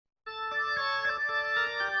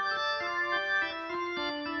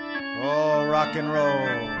Rock and roll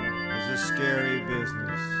is a scary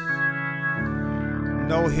business.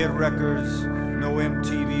 No hit records, no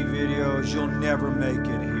MTV videos, you'll never make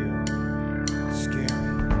it here. It's scary.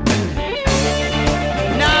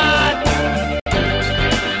 Not!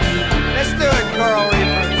 Let's do it, Coral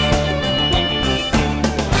Reapers.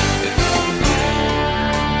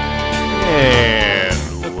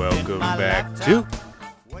 And welcome back to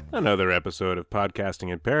another episode of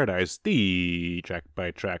Podcasting in Paradise, the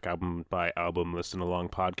track-by-track, album-by-album listen-along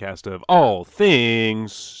podcast of all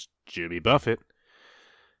things Jimmy Buffett.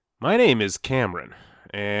 My name is Cameron,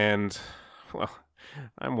 and, well,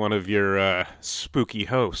 I'm one of your spooky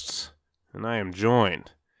hosts, and I am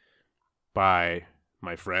joined by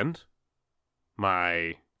my friend,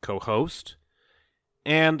 my co-host,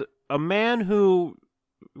 and a man who,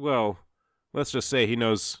 well, let's just say he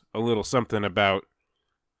knows a little something about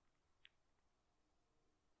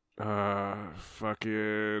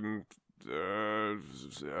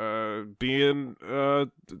being a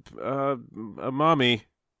mommy.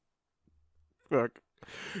 Fuck.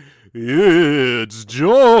 It's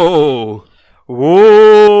Joe.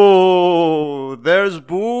 Whoa, there's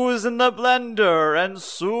booze in the blender, and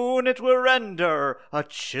soon it will render a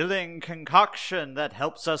chilling concoction that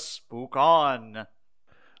helps us spook on.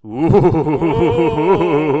 Ooh.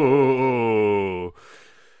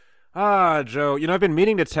 Ah, Joe, I've been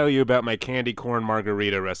meaning to tell you about my candy corn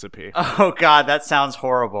margarita recipe. Oh God, that sounds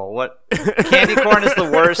horrible. What? Candy corn is the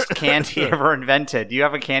worst candy ever invented. You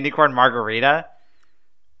have a candy corn margarita?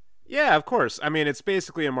 Yeah, of course. I mean, it's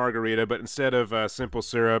basically a margarita, but instead of simple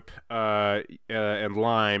syrup and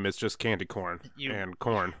lime, it's just candy corn and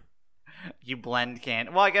corn. You blend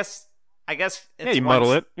candy. Well, I guess it's yeah, you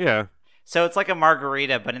muddle it. Yeah. So it's like a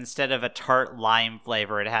margarita, but instead of a tart lime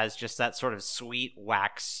flavor, it has just that sort of sweet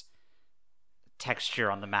wax texture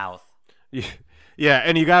on the mouth. Yeah,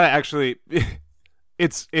 and you gotta actually.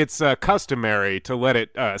 It's customary to let it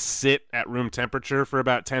sit at room temperature for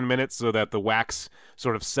about 10 minutes so that the wax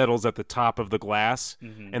sort of settles at the top of the glass,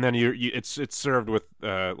 and then it's served with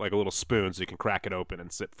like a little spoon so you can crack it open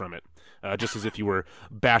and sip from it, just as if you were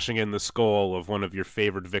bashing in the skull of one of your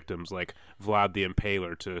favorite victims, like Vlad the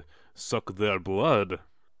Impaler, to suck their blood.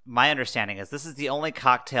 My understanding is this is the only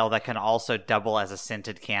cocktail that can also double as a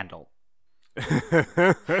scented candle.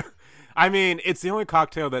 I mean, it's the only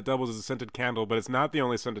cocktail that doubles as a scented candle, but it's not the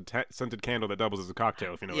only scented candle that doubles as a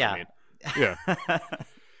cocktail, if you know what I mean. Yeah.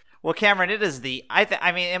 Well, Cameron, it is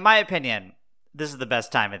I mean, in my opinion, this is the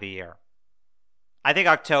best time of the year. I think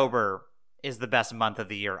October is the best month of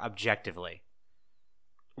the year, objectively.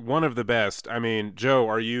 One of the best. I mean, Joe,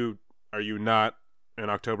 are you not an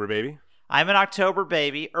October baby? I'm an October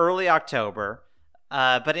baby, early October.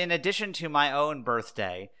 But in addition to my own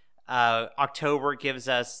birthday, October gives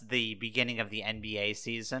us the beginning of the NBA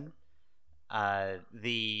season,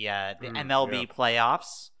 the MLB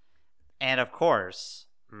playoffs, and of course,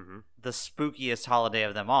 the spookiest holiday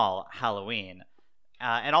of them all, Halloween.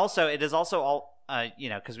 And also, it is also all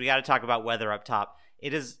because we got to talk about weather up top.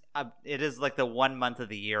 It is like the one month of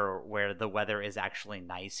the year where the weather is actually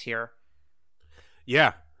nice here.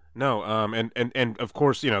 Yeah. No, and of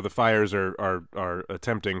course, the fires are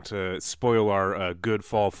attempting to spoil our good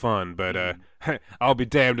fall fun, but I'll be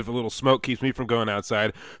damned if a little smoke keeps me from going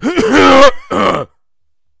outside.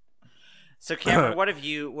 So, Cameron, what have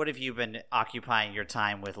you been occupying your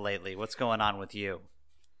time with lately? What's going on with you?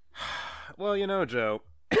 Well, Joe,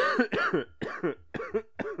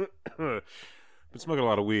 been smoking a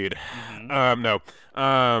lot of weed.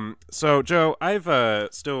 So, Joe,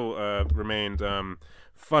 I've still remained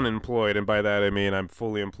fun employed, and by that I mean I'm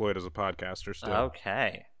fully employed as a podcaster still.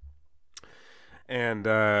 Okay. And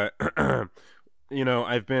I've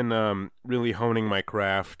been really honing my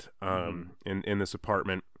craft in this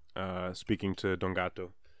apartment, speaking to Don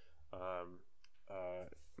Gato,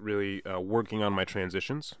 really working on my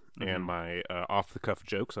transitions and my off the cuff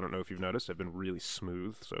jokes. I don't know if you've noticed, I've been really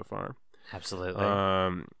smooth so far. Absolutely.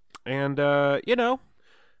 And a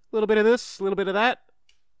little bit of this, a little bit of that.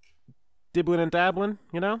 Dibbling and dabbling,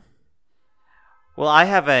 Well, I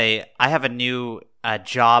have a new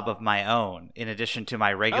job of my own in addition to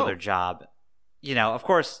my regular job. Of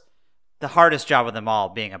course, the hardest job of them all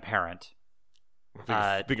being a parent.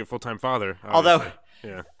 Being a full-time father. Obviously.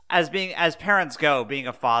 Although, as parents go, being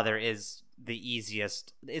a father is the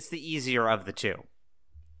easiest. It's the easier of the two.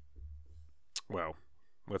 Well,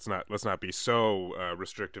 let's not be so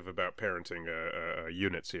restrictive about parenting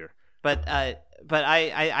units here. But I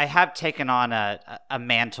have taken on a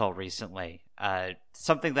mantle recently,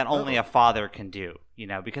 something that only a father can do,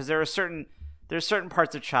 because there are certain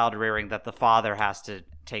parts of child rearing that the father has to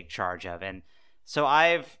take charge of. And so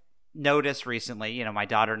I've noticed recently, you know, my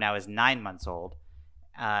daughter now is 9 months old.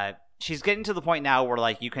 She's getting to the point now where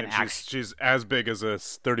like you can she's as big as a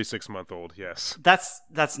 36-month-old. Yes,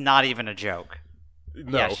 that's not even a joke.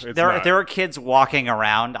 No, yeah, it's there not. there are kids walking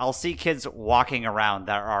around. I'll see kids walking around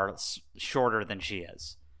that are shorter than she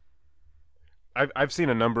is. I've seen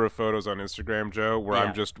a number of photos on Instagram, Joe, where Yeah.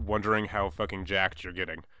 I'm just wondering how fucking jacked you're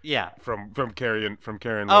getting Yeah. from carrying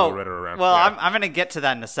little Ritter around. Well, Yeah. I'm gonna get to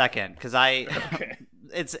that in a second because Okay.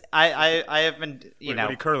 I have been Wait, what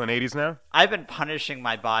are you curling 80s now? I've been punishing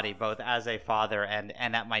my body both as a father and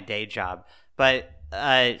at my day job. But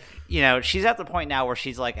you know, she's at the point now where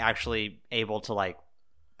she's like actually able to like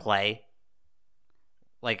play.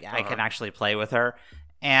 Like I can actually play with her.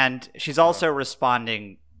 And she's also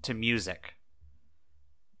responding to music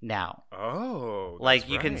now. Oh, Like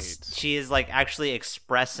that's you can right. she is like actually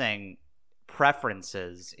expressing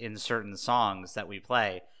preferences in certain songs that we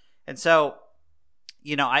play. And so,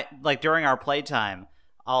 you know, I like during our playtime,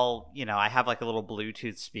 I have like a little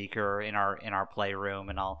Bluetooth speaker in our playroom,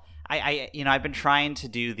 and I've been trying to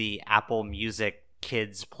do the Apple Music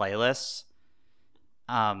Kids playlists.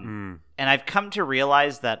 And I've come to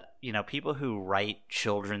realize that, you know, people who write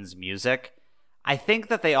children's music, I think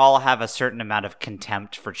that they all have a certain amount of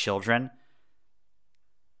contempt for children.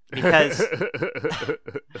 Because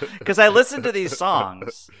I listen to these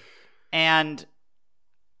songs, and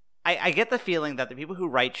I get the feeling that the people who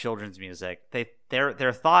write children's music,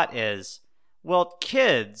 their thought is, well,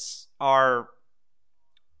 kids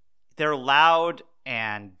they're loud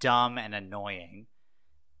and dumb and annoying.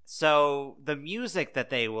 So the music that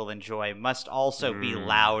they will enjoy must also be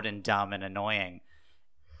loud and dumb and annoying.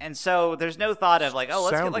 And so there's no thought of like, oh,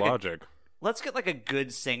 let's get like a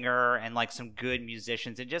good singer and like some good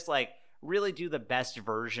musicians and just like really do the best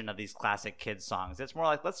version of these classic kids songs. It's more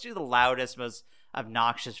like, let's do the loudest, most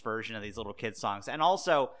obnoxious version of these little kids songs. And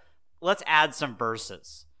also let's add some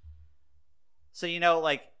verses. So, you know,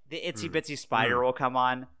 like the Itsy Bitsy Spider will come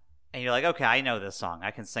on and you're like, okay, I know this song.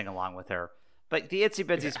 I can sing along with her. But the Itsy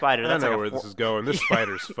Bitsy Spider, that's I know like where this is going. This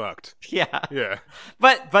spider's fucked. Yeah. Yeah.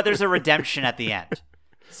 But there's a redemption at the end.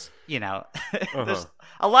 You know, there's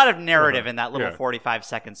a lot of narrative in that little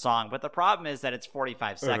 45-second song. But the problem is that it's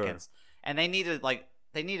 45 seconds. And they need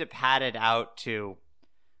to pad it out to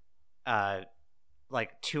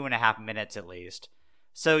like 2.5 minutes at least.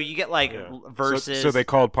 So you get like verses. So they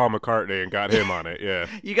called Paul McCartney and got him on it. Yeah.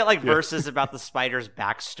 You get like verses about the spider's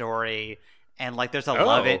backstory, and like there's a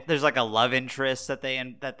love interest that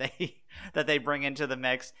they bring into the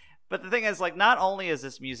mix. But the thing is, like, not only is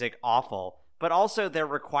this music awful, but also they're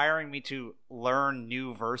requiring me to learn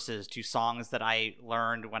new verses to songs that I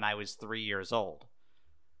learned when I was 3 years old.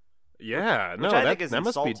 Yeah, Which I think is that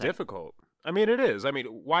must be insulting. difficult. I mean, it is. I mean,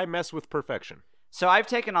 why mess with perfection? So I've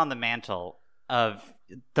taken on the mantle of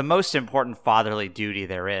the most important fatherly duty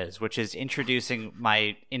there is, which is introducing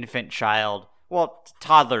my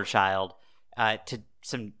toddler child, to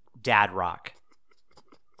some dad rock.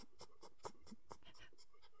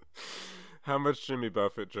 How much Jimmy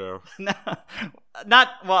Buffett, Joe?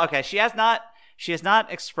 Okay. She has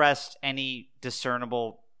not expressed any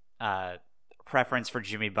discernible preference for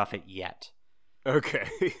Jimmy Buffett yet. Okay.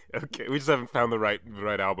 We just haven't found the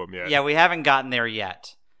right album yet. Yeah, we haven't gotten there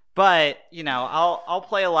yet. But, you know, I'll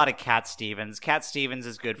play a lot of Cat Stevens. Cat Stevens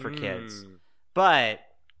is good for kids. But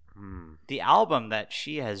the album that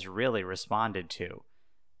she has really responded to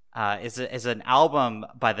is an album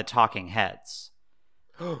by the Talking Heads.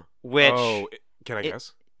 Which can I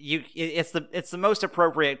guess? It's the most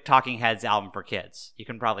appropriate Talking Heads album for kids. You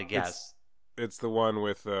can probably guess. It's the one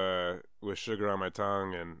with Sugar on My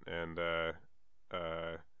Tongue and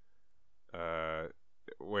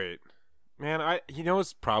wait. Man, you know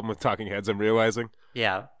what's the problem with Talking Heads, I'm realizing?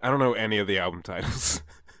 Yeah. I don't know any of the album titles.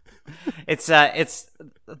 It's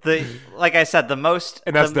the, like I said, and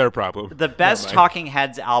that's their problem. The best Talking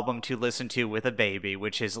Heads album to listen to with a baby,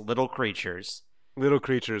 which is Little Creatures. Little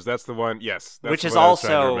Creatures, that's the one. Yes, that's which the is one I was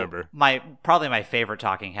trying to also remember. probably my favorite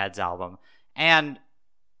Talking Heads album. And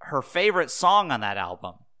her favorite song on that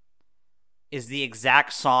album is the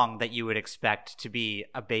exact song that you would expect to be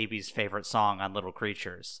a baby's favorite song on Little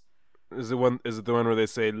Creatures. Is it the one where they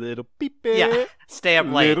say "little peepee"? Yeah, stay up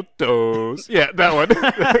late. Little toes. Yeah, that one.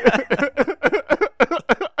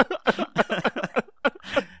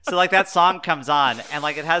 So like that song comes on, and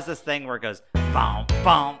like it has this thing where it goes boom,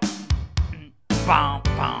 boom, boom,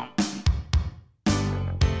 boom.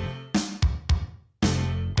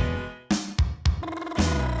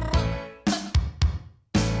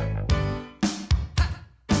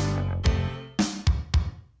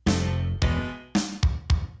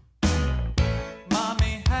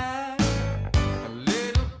 Mommy had a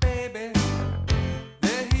little baby.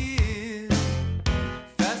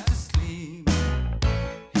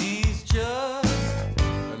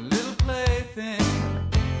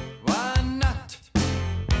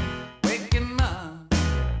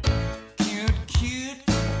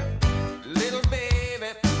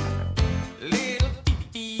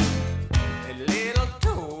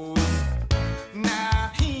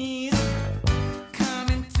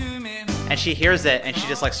 and she hears it, and she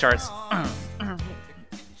just like starts, and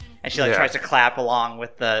she like tries to clap along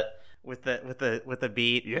with the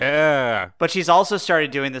beat. Yeah. But she's also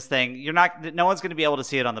started doing this thing. No one's going to be able to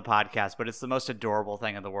see it on the podcast, but it's the most adorable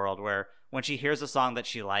thing in the world. Where when she hears a song that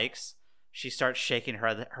she likes, she starts shaking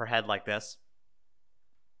her head like this.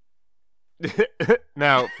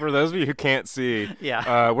 Now, for those of you who can't see,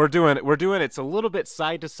 we're doing it's a little bit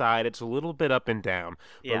side to side, it's a little bit up and down.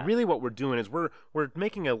 But really what we're doing is we're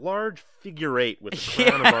making a large figure eight with the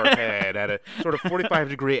crown of our head at a sort of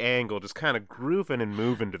 45-degree angle, just kind of grooving and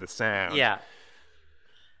moving to the sound. Yeah.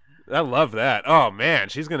 I love that. Oh man,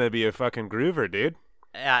 she's going to be a fucking groover, dude.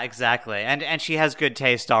 Yeah, exactly. And she has good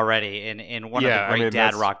taste already in one of the great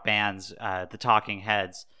dad rock bands, the Talking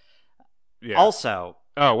Heads. Yeah. Also,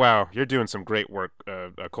 oh, wow. You're doing some great work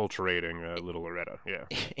acculturating little Loretta. Yeah.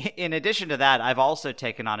 In addition to that, I've also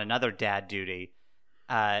taken on another dad duty.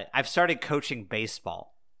 I've started coaching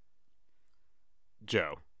baseball.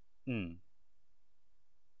 Joe.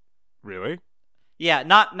 Really? Yeah,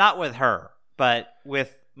 not with her, but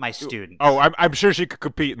with my students. Oh, I'm sure she could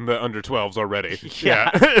compete in the under 12s already. Yeah.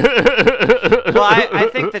 Well, I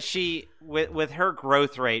think that she, with her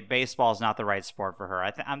growth rate, baseball is not the right sport for her.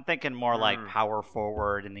 I'm thinking more like power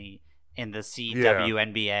forward in the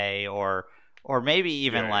CWNBA or maybe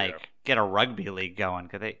even get a rugby league going.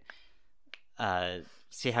 Could they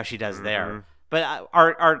see how she does there? But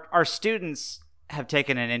our students have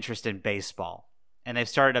taken an interest in baseball, and they've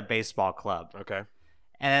started a baseball club. Okay.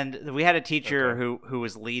 And we had a teacher who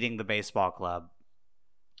was leading the baseball club,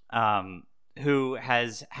 who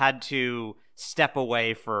has had to step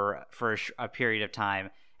away for a period of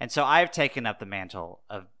time. And so I've taken up the mantle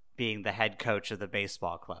of being the head coach of the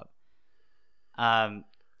baseball club. And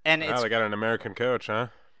they got an American coach, huh?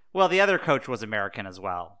 Well, the other coach was American as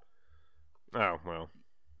well. Oh, well.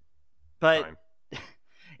 But fine.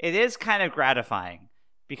 It is kind of gratifying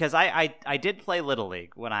because I did play Little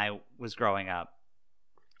League when I was growing up.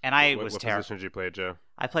 And I was terrible. What position did you play, Joe?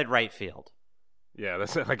 I played right field. Yeah,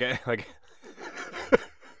 that's like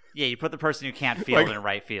yeah, you put the person who can't field in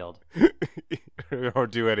right field, or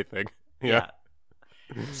do anything. Yeah.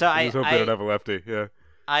 So I just hope they don't have a lefty. Yeah.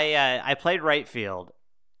 I played right field,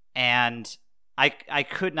 and I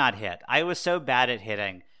could not hit. I was so bad at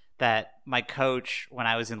hitting that my coach, when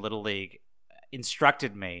I was in Little League,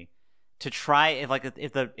 instructed me to try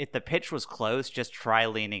if the pitch was close, just try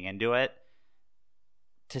leaning into it.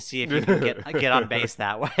 To see if you can get on base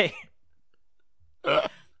that way.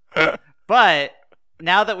 But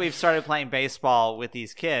now that we've started playing baseball with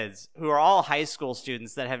these kids, who are all high school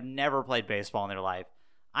students that have never played baseball in their life,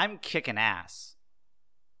 I'm kicking ass.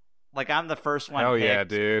 Like, I'm the first one picked. Yeah,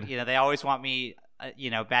 dude. You know, they always want me,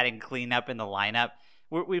 batting cleanup in the lineup.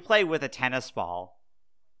 We play with a tennis ball,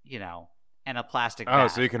 and a plastic bat. Oh,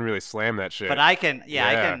 so you can really slam that shit. But I can,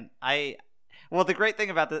 Well, the great thing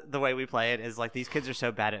about the way we play it is, like, these kids are so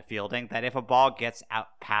bad at fielding that if a ball gets out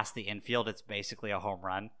past the infield, it's basically a home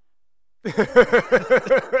run.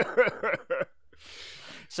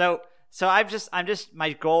 So I'm just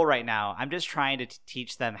my goal right now. I'm just trying to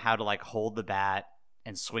teach them how to, like, hold the bat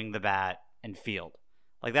and swing the bat and field.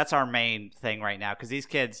 Like, that's our main thing right now. Because these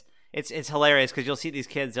kids, it's hilarious because you'll see these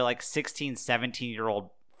kids. They're like 16,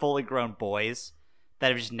 17-year-old fully grown boys that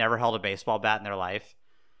have just never held a baseball bat in their life.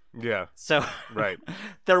 Yeah. So right.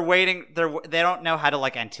 They're waiting. They don't know how to,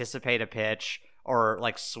 like, anticipate a pitch or,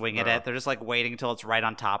 like, swing at it. They're just, like, waiting until it's right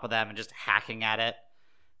on top of them and just hacking at it.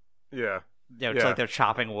 Yeah. It's like they're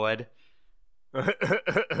chopping wood. But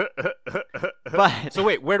so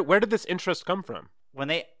wait, where did this interest come from? When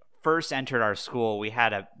they first entered our school, we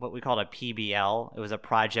had what we called a PBL. It was a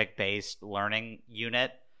project-based learning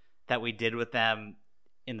unit that we did with them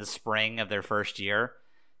in the spring of their first year,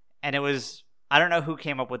 and it was. I don't know who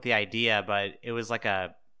came up with the idea, but it was like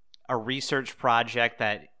a research project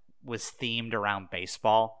that was themed around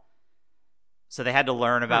baseball. So they had to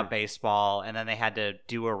learn about baseball, and then they had to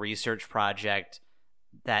do a research project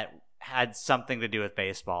that had something to do with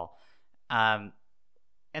baseball. And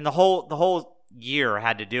the whole year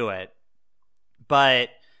had to do it.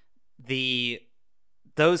 But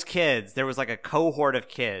those kids, there was like a cohort of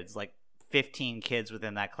kids, like 15 kids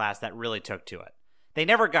within that class that really took to it. They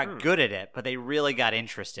never got good at it, but they really got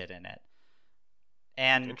interested in it.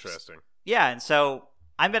 And interesting. Yeah, and so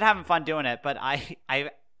I've been having fun doing it, but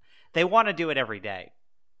they want to do it every day.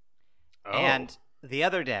 Oh. And the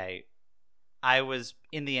other day, I was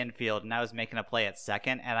in the infield and I was making a play at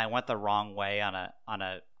second, and I went the wrong way on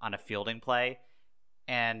a fielding play,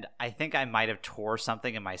 and I think I might have tore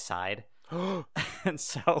something in my side. And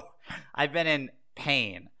so I've been in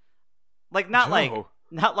pain. Like, not Joe. like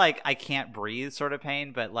not like I can't breathe sort of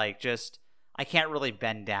pain, but like just I can't really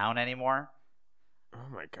bend down anymore.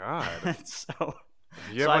 Oh my god. So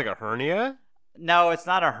You have like a hernia? No, it's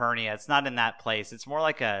not a hernia. It's not in that place. It's more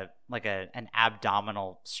like an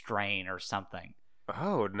abdominal strain or something.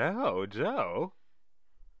 Oh no, Joe.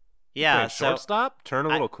 Yeah, so shortstop, turn a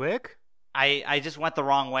little quick. I just went the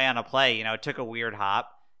wrong way on a play. You know, it took a weird hop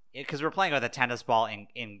because we're playing with a tennis ball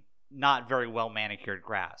in not very well manicured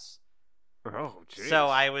grass. Oh, jeez. So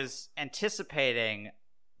I was anticipating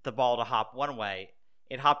the ball to hop one way.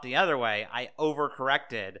 It hopped the other way. I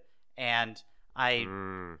overcorrected, and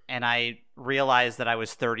I realized that I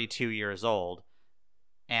was 32 years old,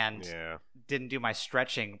 and didn't do my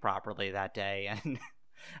stretching properly that day. And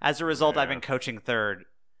as a result, I've been coaching third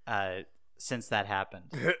since that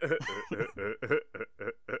happened.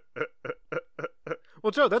 Well,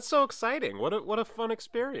 Joe, that's so exciting. What a fun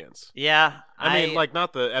experience. Yeah. I mean, like,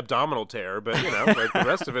 not the abdominal tear, but, you know, like the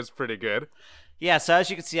rest of it's pretty good. Yeah, so as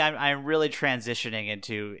you can see, I'm really transitioning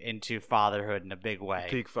into fatherhood in a big way.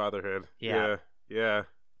 Peak fatherhood. Yeah. Yeah.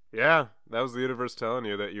 That was the universe telling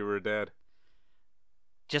you that you were dead.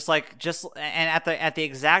 And at the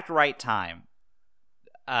exact right time,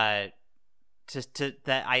 I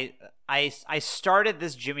started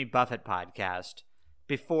this Jimmy Buffett podcast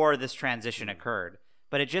before this transition occurred.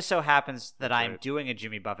 But it just so happens that I'm doing a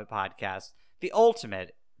Jimmy Buffett podcast, the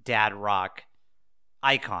ultimate dad rock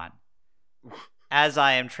icon, as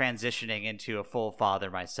I am transitioning into a full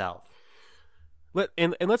father myself.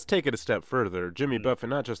 And let's take it a step further. Jimmy Buffett,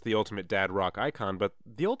 not just the ultimate dad rock icon, but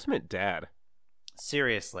the ultimate dad.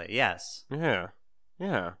 Seriously, yes.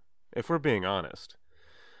 Yeah. If we're being honest.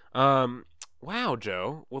 Wow,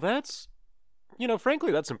 Joe. Well, that's,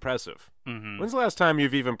 frankly, that's impressive. Mm-hmm. When's the last time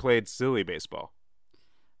you've even played silly baseball?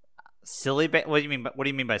 What do you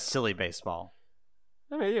mean by silly baseball?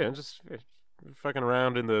 I mean, just fucking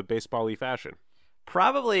around in the baseball-y fashion.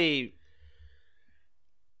 Probably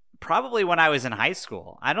when I was in high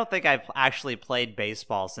school. I don't think I've actually played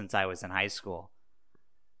baseball since I was in high school.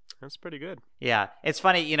 That's pretty good. Yeah. It's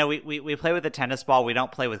funny, we play with a tennis ball. We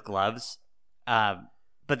don't play with gloves.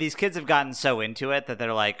 But these kids have gotten so into it that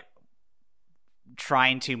they're like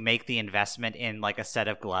trying to make the investment in like a set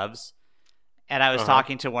of gloves. And I was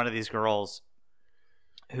talking to one of these girls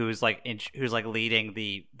who's like leading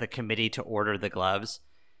the committee to order the gloves.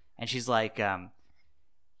 And she's like,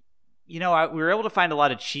 we were able to find a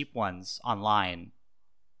lot of cheap ones online,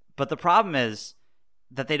 but the problem is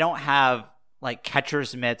that they don't have like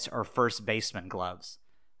catcher's mitts or first baseman gloves.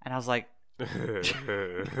 And I was like,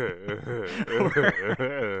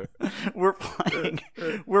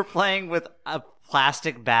 we're playing with a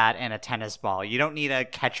plastic bat and a tennis ball. You don't need a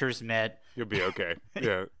catcher's mitt. You'll be okay.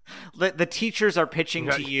 Yeah. The teachers are pitching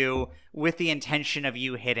to you with the intention of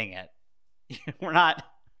you hitting it. We're not.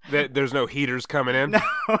 There's no heaters coming in? No.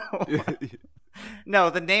 No,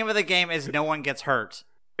 the name of the game is no one gets hurt.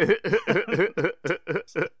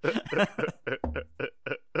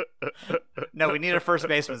 No, we need a first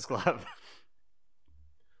baseman's glove.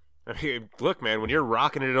 I mean, look, man, when you're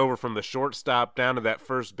rocking it over from the shortstop down to that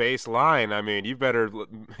first base line, I mean, you better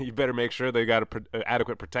make sure they got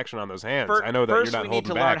adequate protection on those hands. I know that you're not holding back. First, we need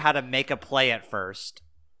to learn how to make a play at first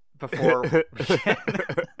before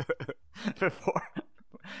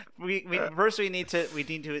we need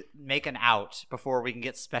to make an out before we can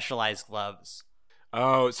get specialized gloves.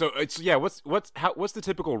 Oh, so it's what's the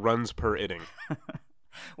typical runs per inning?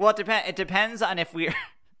 Well, it depends on if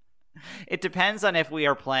we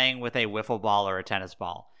are playing with a wiffle ball or a tennis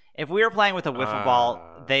ball. If we are playing with a wiffle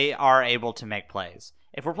ball, they are able to make plays.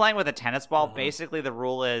 If we're playing with a tennis ball, basically the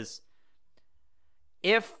rule is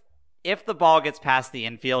if the ball gets past the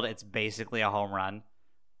infield, it's basically a home run.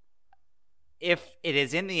 If it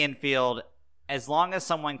is in the infield, as long as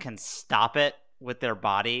someone can stop it with their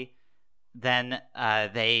body, then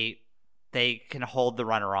they can hold the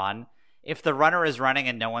runner on. If the runner is running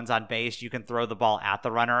and no one's on base, you can throw the ball at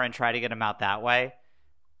the runner and try to get him out that way.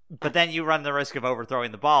 But then you run the risk of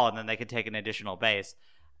overthrowing the ball, and then they could take an additional base.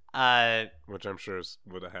 Which I'm sure is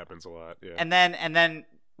what happens a lot. Yeah. And then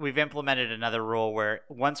we've implemented another rule where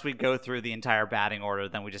once we go through the entire batting order,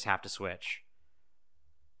 then we just have to switch.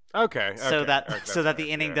 Okay. So that fair.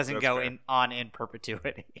 the inning doesn't go in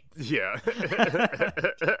perpetuity. Yeah.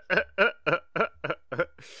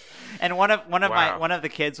 And one of the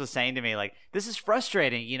kids was saying to me, like, this is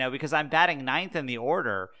frustrating, because I'm batting ninth in the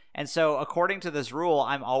order, and so according to this rule,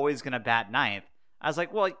 I'm always going to bat ninth. I was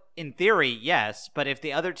like, well, in theory, yes, but if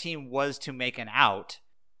the other team was to make an out,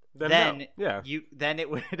 then there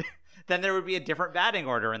would be a different batting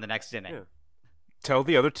order in the next inning. Yeah. Tell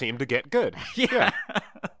the other team to get good. Yeah.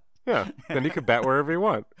 Yeah, then you can bat wherever you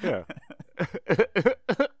want. Yeah.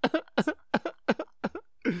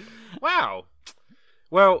 Wow.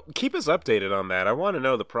 Well, keep us updated on that. I want to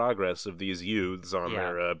know the progress of these youths on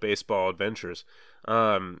their baseball adventures.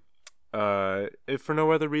 If for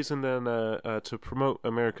no other reason than to promote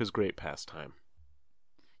America's great pastime.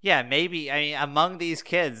 Yeah, maybe. I mean, among these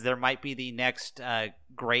kids, there might be the next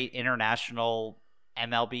great international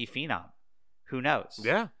MLB phenom. Who knows?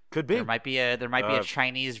 Yeah, could be. There might be a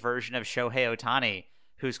Chinese version of Shohei Ohtani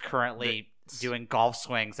who's currently doing golf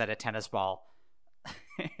swings at a tennis ball.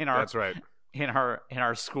 That's right. In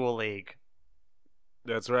our school league.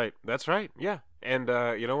 That's right. Yeah. And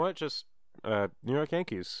you know what? Just New York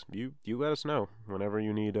Yankees. You let us know whenever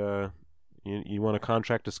you need you want to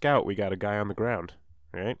contract a scout. We got a guy on the ground,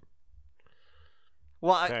 right?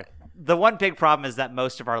 Well, okay. The one big problem is that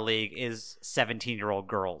most of our league is 17-year-old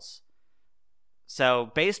girls.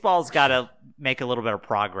 So baseball's got to make a little bit of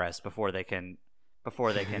progress before they can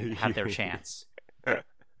have their chance.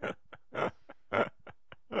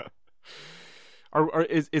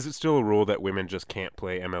 Is it still a rule that women just can't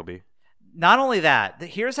play MLB? Not only that,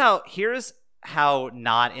 here's how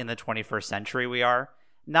not in the 21st century we are.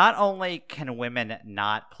 Not only can women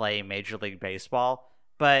not play Major League Baseball,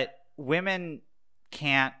 but women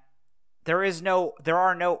can't. There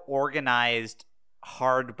are no organized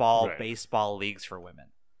hardball baseball leagues for women.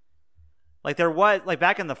 Like there was, like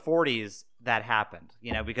back in the 40s, that happened.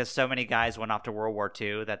 You know, because so many guys went off to World War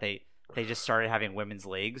II that they just started having women's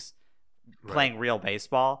leagues. Playing real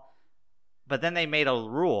baseball, but then they made a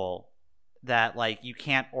rule that like you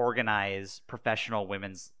can't organize professional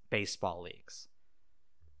women's baseball leagues.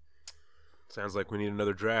 Sounds like we need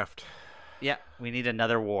another draft. Yeah, we need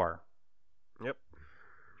another war. Yep.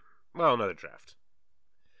 Well, another draft.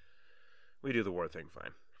 We do the war thing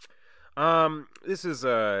fine. This is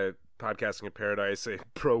Podcasting in Paradise, a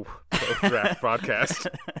pro draft podcast.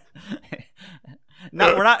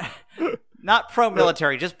 No, we're not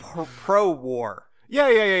pro-military, just pro-war.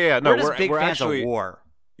 Yeah. No, we're just big fans actually, of war.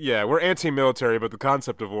 Yeah, we're anti-military, but the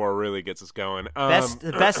concept of war really gets us going.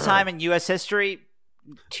 The best time in U.S. history,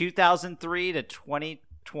 2003 to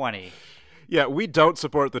 2020. Yeah, we don't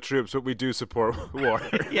support the troops, but we do support war.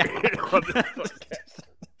 Yeah.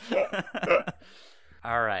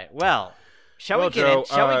 All right. Well, shall we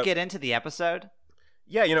get into the episode?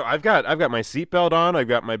 Yeah, you know, I've got my seatbelt on, I've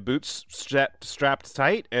got my boots strapped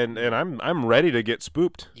tight, and I'm ready to get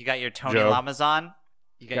spooked. You got your Tony Lamas on?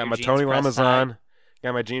 You got my Tony Lamas on.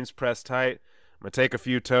 Got my jeans pressed tight. I'm gonna take a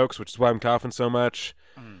few tokes, which is why I'm coughing so much.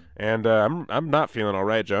 And I'm not feeling all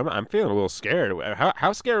right, Joe. I'm feeling a little scared.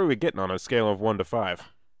 How scared are we getting on a scale of 1 to 5?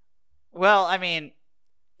 Well, I mean,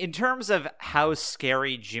 in terms of how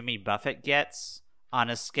scary Jimmy Buffett gets on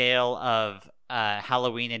a scale of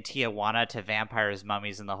Halloween in Tijuana to vampires,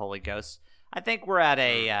 mummies, and the Holy Ghost, I think we're at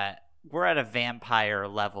a vampire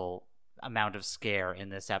level amount of scare in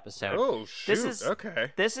this episode. Oh shoot!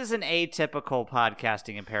 Okay. This is an atypical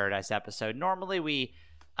Podcasting in Paradise episode. Normally we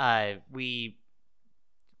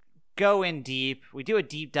go in deep. We do a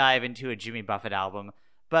deep dive into a Jimmy Buffett album,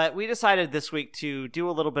 but we decided this week to do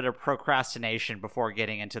a little bit of procrastination before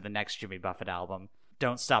getting into the next Jimmy Buffett album,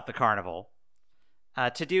 Don't Stop the Carnival,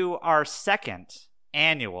 to do our second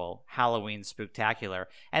annual Halloween Spooktacular.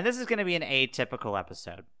 And this is going to be an atypical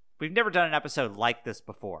episode. We've never done an episode like this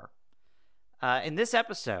before. In this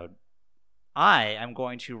episode, I am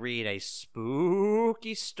going to read a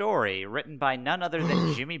spooky story written by none other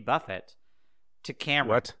than Jimmy Buffett to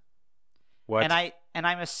Cameron. What? And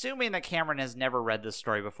I'm assuming that Cameron has never read this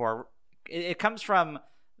story before. It comes from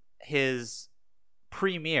his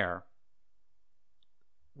premiere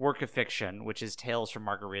work of fiction, which is Tales from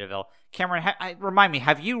Margaritaville. Cameron, remind me,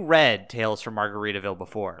 have you read Tales from Margaritaville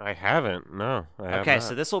before? I haven't. No, I have Okay, not.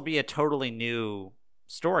 so this will be a totally new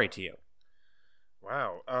story to you.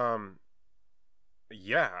 Wow.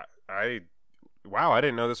 Yeah. I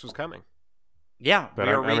didn't know this was coming. Yeah, but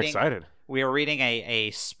I'm excited. We are reading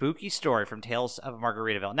a spooky story from Tales of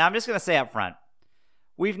Margaritaville. Now, I'm just going to say up front,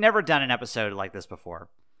 we've never done an episode like this before.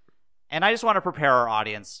 And I just want to prepare our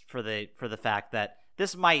audience for the fact that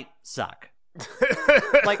this might suck.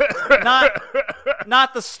 Like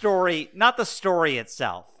not the story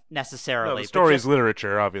itself necessarily. No, the story is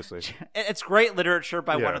literature, obviously. It's great literature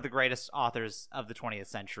by one of the greatest authors of the 20th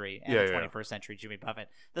century and the 21st century, Jimmy Buffett.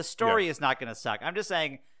 The story is not going to suck. I'm just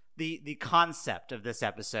saying the concept of this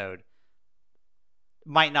episode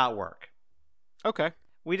might not work. Okay.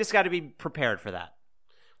 We just got to be prepared for that.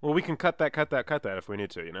 Well, we can cut that if we need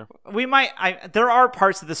to, you know? We might. There are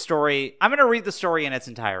parts of the story. I'm going to read the story in its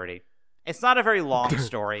entirety. It's not a very long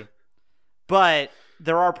story, but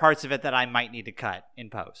there are parts of it that I might need to cut in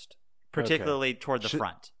post, particularly toward the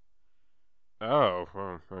front.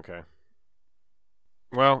 Oh, okay.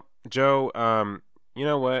 Well, Joe, you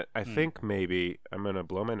know what? I think maybe I'm going to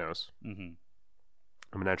blow my nose. Mm-hmm.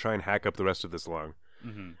 I'm going to try and hack up the rest of this lung.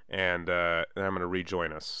 Mm-hmm. And then I'm going to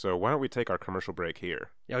rejoin us. So why don't we take our commercial break here?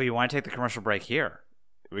 Oh, you want to take the commercial break here?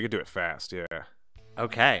 We could do it fast, yeah.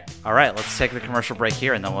 Okay. All right, let's take the commercial break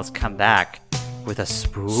here, and then let's come back with a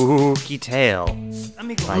spooky tale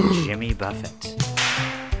by Jimmy Buffett.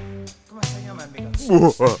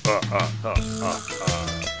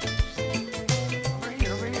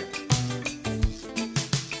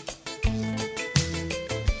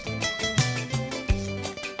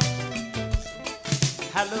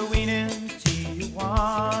 Halloween in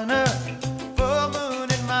Tijuana, full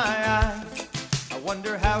moon in my eyes. I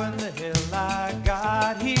wonder how in the hell I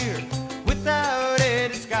got here without a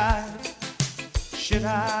disguise. Should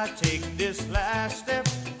I take this last step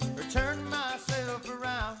or turn myself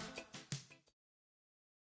around?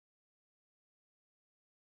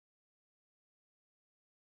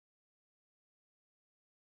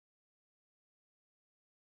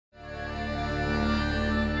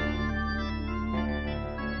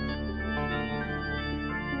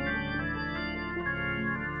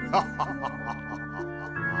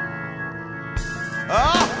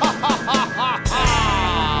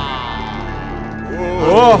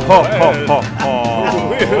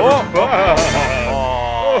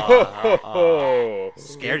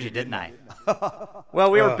 Scared you, didn't I?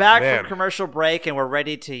 Well, we were back from commercial break, and we're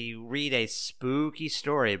ready to read a spooky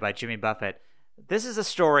story by Jimmy Buffett. This is a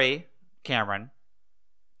story, Cameron,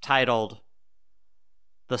 titled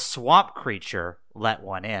 "The Swamp Creature Let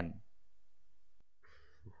One In."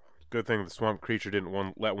 Good thing the swamp creature didn't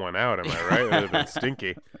let one out, am I right? It would have been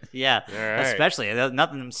stinky. Yeah, right. Especially. There's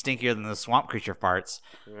nothing stinkier than the swamp creature farts.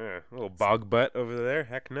 Yeah, a little bog butt over there.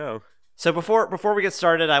 Heck no. So before we get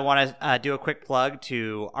started, I want to do a quick plug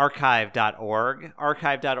to archive.org.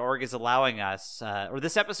 Archive.org is allowing us, or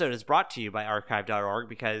this episode is brought to you by archive.org,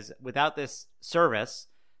 because without this service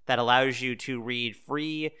that allows you to read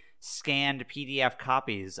free scanned PDF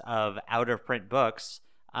copies of out-of-print books,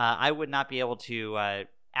 I would not be able to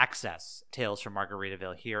access Tales from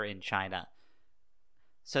Margaritaville here in China.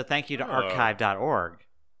 So thank you to archive.org.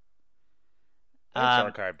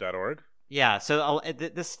 Thanks, archive.org. Yeah, so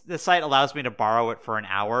this site allows me to borrow it for an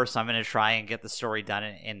hour, so I'm going to try and get the story done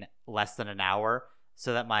in less than an hour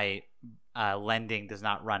so that my lending does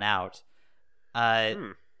not run out. I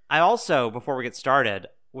also, before we get started,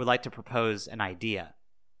 would like to propose an idea.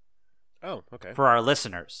 Oh, okay. For our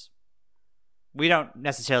listeners. We don't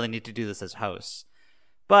necessarily need to do this as hosts.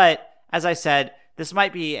 But, as I said, this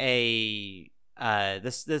might be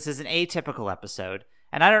this is an atypical episode.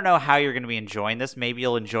 And I don't know how you're going to be enjoying this. Maybe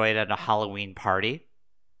you'll enjoy it at a Halloween party.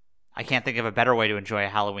 I can't think of a better way to enjoy a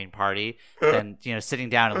Halloween party than sitting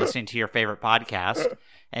down and listening to your favorite podcast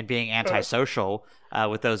and being antisocial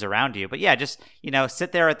with those around you. But yeah, just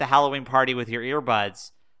sit there at the Halloween party with your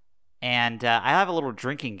earbuds, and I have a little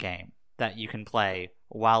drinking game that you can play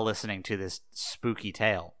while listening to this spooky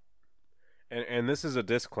tale. And this is a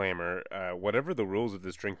disclaimer. Whatever the rules of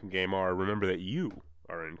this drinking game are, remember that you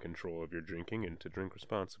are in control of your drinking and to drink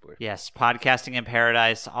responsibly. Yes, Podcasting in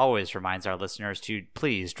Paradise always reminds our listeners to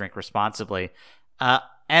please drink responsibly.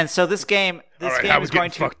 And so this game is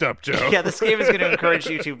going to fucked up, Joe. Yeah, this game is going to encourage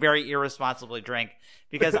you to very irresponsibly drink,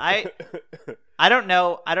 because I don't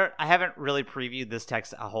know, I haven't really previewed this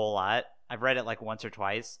text a whole lot. I've read it like once or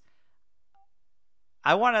twice.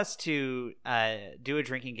 I want us to do a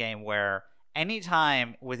drinking game where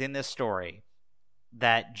anytime within this story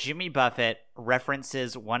that Jimmy Buffett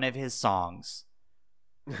references one of his songs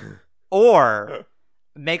or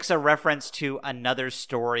makes a reference to another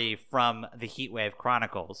story from the Heatwave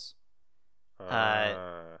Chronicles,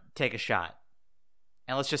 take a shot.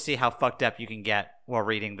 And let's just see how fucked up you can get while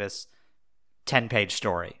reading this 10-page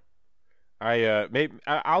story.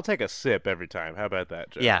 I'll take a sip every time. How about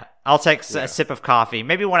that, Joe? Yeah, I'll take a sip of coffee.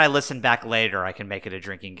 Maybe when I listen back later, I can make it a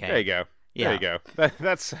drinking game. There you go. Yeah. There you go.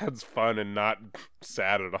 That sounds fun and not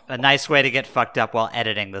sad at all. A nice way to get fucked up while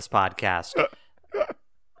editing this podcast.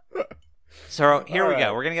 So here we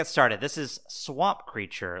go. We're going to get started. This is Swamp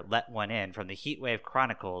Creature Let One In from the Heatwave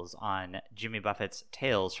Chronicles on Jimmy Buffett's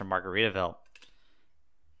Tales from Margaritaville.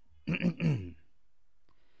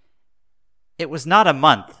 It was not a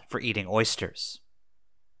month for eating oysters.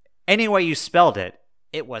 Any way you spelled it,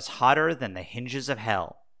 it was hotter than the hinges of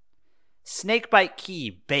hell. Snakebite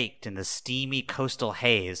Key baked in the steamy coastal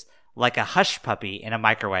haze like a hush puppy in a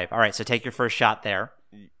microwave. All right, so take your first shot there.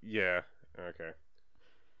 Yeah, okay.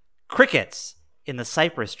 Crickets in the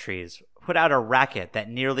cypress trees put out a racket that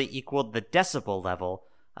nearly equaled the decibel level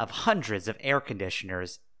of hundreds of air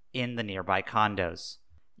conditioners in the nearby condos.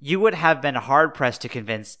 You would have been hard-pressed to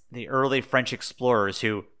convince the early French explorers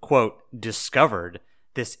who, quote, discovered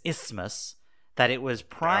this isthmus that it was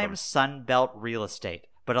prime Sun Belt real estate.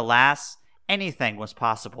 But alas, anything was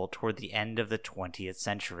possible toward the end of the 20th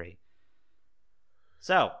century.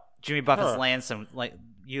 So, Jimmy Buffett's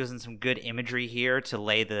using some good imagery here to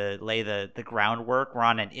lay the groundwork. We're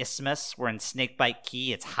on an isthmus. We're in Snakebite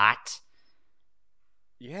Key. It's hot.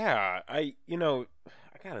 Yeah, I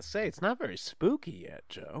gotta say, it's not very spooky yet,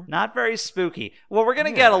 Joe. Not very spooky. Well, we're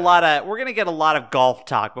gonna get a lot of golf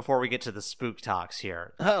talk before we get to the spook talks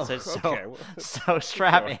here. Oh, okay. Well, so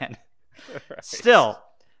strap in. Right. Still,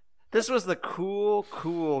 this was the cool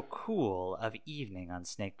of evening on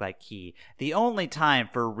Snakebite Key. The only time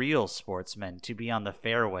for real sportsmen to be on the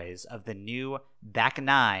fairways of the new back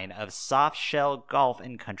nine of Soft Shell Golf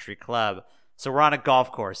and Country Club. So we're on a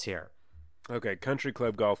golf course here. Okay, country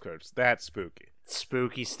club golf course. That's spooky.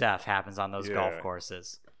 Spooky stuff happens on those golf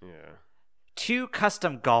courses. Yeah. 2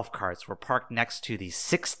 custom golf carts were parked next to the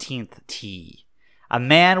 16th tee. A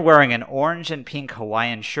man wearing an orange and pink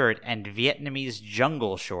Hawaiian shirt and Vietnamese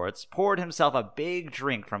jungle shorts poured himself a big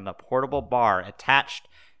drink from the portable bar attached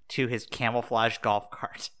to his camouflage golf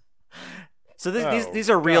cart. So these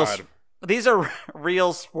are real God. These are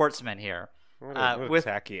real sportsmen here. What a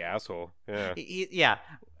tacky asshole. Yeah. Yeah.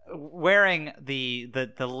 Wearing the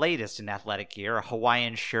latest in athletic gear, a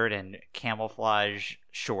Hawaiian shirt and camouflage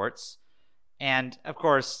shorts. And, of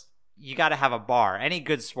course, you got to have a bar. Any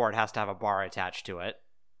good sport has to have a bar attached to it.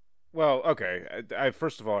 Well, okay. I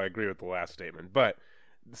first of all, I agree with the last statement. But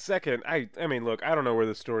second, I mean, look, I don't know where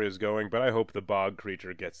this story is going, but I hope the bog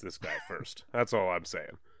creature gets this guy first. That's all I'm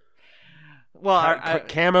saying. Well,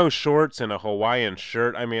 camo shorts and a Hawaiian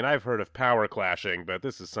shirt. I mean, I've heard of power clashing, but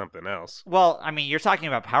this is something else. Well, I mean, you're talking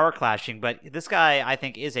about power clashing, but this guy, I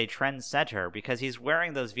think, is a trendsetter because he's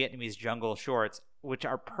wearing those Vietnamese jungle shorts, which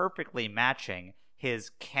are perfectly matching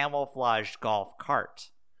his camouflaged golf cart.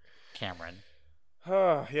 Cameron.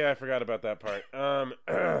 Oh, yeah, I forgot about that part.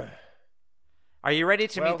 Are you ready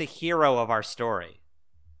to meet the hero of our story?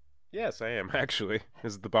 Yes, I am, actually.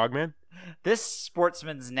 Is it the Bogman? This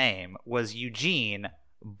sportsman's name was Eugene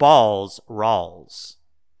Balls Rawls.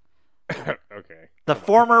 Okay. The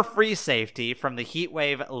former free safety from the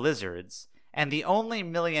Heatwave Lizards and the only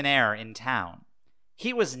millionaire in town.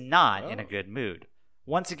 He was not in a good mood.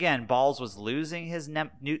 Once again, Balls was losing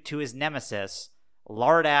to his nemesis,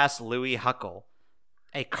 lard-ass Louis Huckle,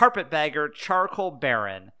 a carpetbagger charcoal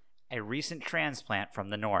baron, a recent transplant from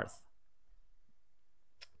the north.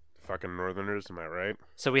 Fucking Northerners, am I right?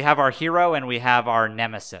 So we have our hero and we have our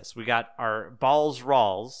nemesis. We got our Balls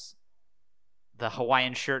Rawls, the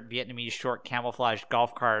Hawaiian shirt, Vietnamese short, camouflage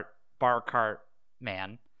golf cart, bar cart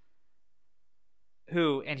man.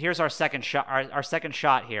 Who, and here's our second shot. Our second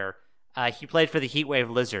shot here. He played for the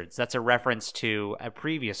Heatwave Lizards. That's a reference to a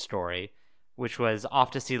previous story, which was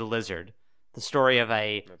Off to See the Lizard, the story of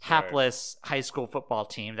a hapless high school football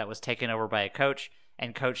team that was taken over by a coach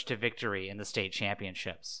and coached to victory in the state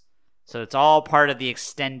championships. So it's all part of the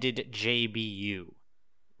extended JBU.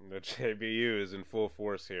 The JBU is in full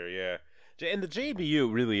force here, yeah. And the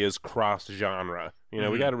JBU really is cross-genre. You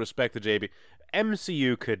know, we got to respect the JBU.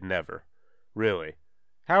 MCU could never. Really.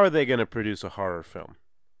 How are they going to produce a horror film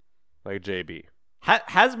like JB?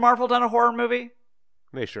 Has Marvel done a horror movie?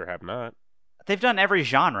 They sure have not. They've done every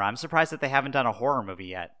genre. I'm surprised that they haven't done a horror movie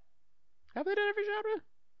yet. Have they done every genre?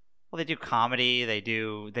 Well, they do comedy.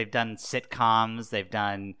 They've done sitcoms.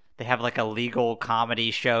 They have like a legal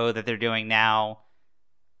comedy show that they're doing now.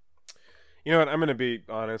 You know what? I'm going to be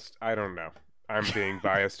honest. I don't know. I'm being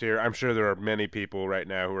biased here. I'm sure there are many people right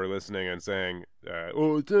now who are listening and saying,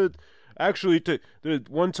 the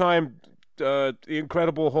one time the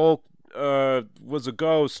Incredible Hulk was a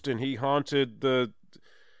ghost and he haunted the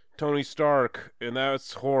Tony Stark and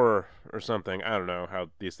that's horror or something. I don't know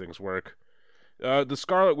how these things work. The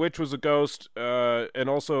Scarlet Witch was a ghost, and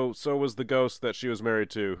also so was the ghost that she was married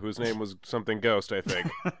to, whose name was something Ghost, I think.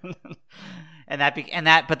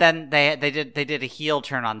 But then they did a heel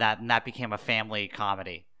turn on that, and that became a family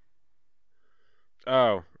comedy.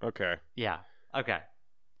 Oh, okay. Yeah. Okay.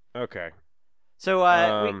 Okay.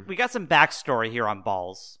 So we got some backstory here on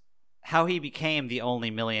Balls, how he became the only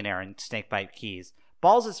millionaire in Snakebite Keys.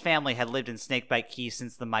 Balls' family had lived in Snakebite Key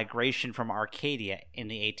since the migration from Arcadia in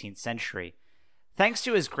the 18th century. Thanks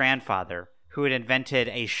to his grandfather, who had invented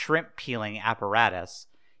a shrimp peeling apparatus,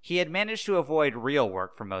 he had managed to avoid real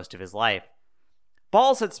work for most of his life.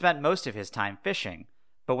 Balls had spent most of his time fishing,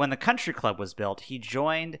 but when the country club was built, he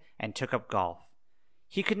joined and took up golf.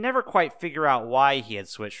 He could never quite figure out why he had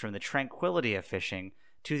switched from the tranquility of fishing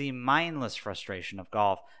to the mindless frustration of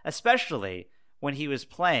golf, especially when he was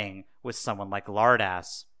playing with someone like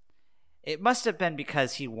Lardass. It must have been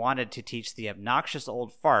because he wanted to teach the obnoxious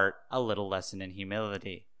old fart a little lesson in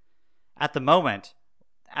humility. At the moment,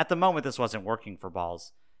 this wasn't working for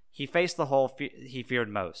Balls. He faced the hole he feared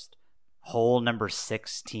most, hole number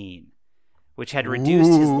 16, which had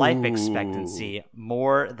reduced his life expectancy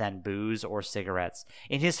more than booze or cigarettes.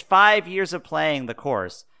 In his 5 years of playing the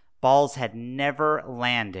course, Balls had never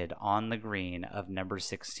landed on the green of number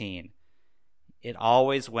 16. It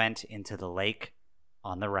always went into the lake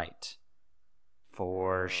on the right.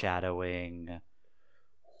 Foreshadowing.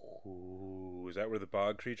 Ooh, is that where the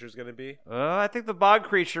bog creature's going to be? I think the bog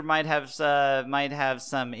creature might have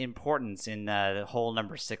some importance in hole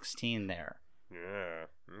number 16 there. Yeah,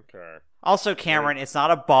 okay. Also, Cameron, it's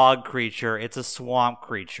not a bog creature, it's a swamp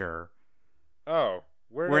creature. Oh,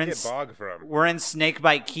 where did I get bog from? We're in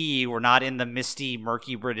Snakebite Key. We're not in the misty,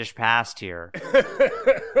 murky British past here.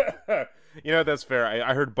 You know, that's fair.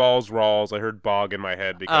 I heard balls rolls. I heard bog in my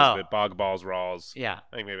head because of it. Bog, balls, rolls. Yeah.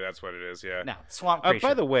 I think maybe that's what it is, yeah. No, swamp creature.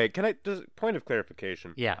 By the way, point of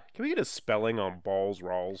clarification. Yeah. Can we get a spelling on balls,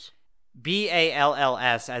 rolls?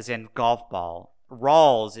 BALLS, as in golf ball.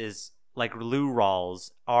 Rawls is like Lou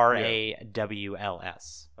Rawls.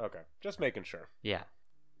 RAWLS. Okay. Just making sure. Yeah.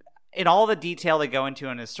 In all the detail they go into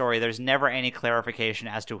in his story, there's never any clarification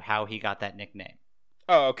as to how he got that nickname.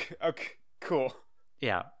 Oh, okay. Okay. Cool.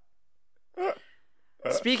 Yeah.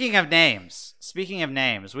 Speaking of names,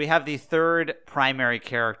 we have the third primary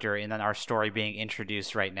character in our story being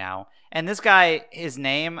introduced right now. And this guy, his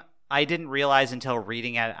name, I didn't realize until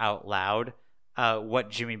reading it out loud what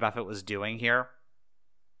Jimmy Buffett was doing here.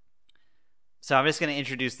 So I'm just going to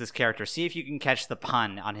introduce this character. See if you can catch the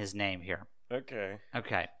pun on his name here. Okay.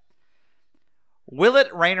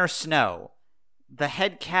 Willett Rayner Snow, the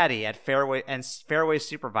head caddy at Fairway and Fairway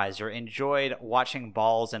supervisor, enjoyed watching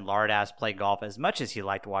Balls and Lardass play golf as much as he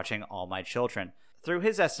liked watching All My Children. Through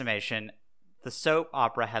his estimation, the soap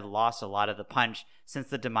opera had lost a lot of the punch since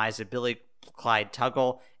the demise of Billy Clyde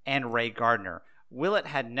Tuggle and Ray Gardner. Willett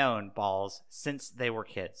had known Balls since they were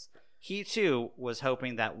kids. He, too, was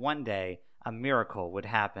hoping that one day a miracle would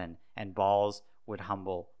happen and Balls would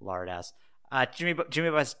humble Lardass.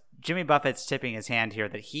 Jimmy Buffett's tipping his hand here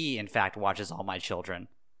that he, in fact, watches All My Children.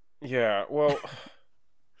 Yeah, well,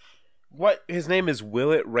 what? His name is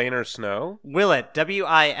Willett Rayner Snow? Willett, Willett,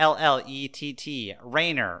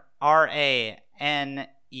 Rayner, Raner.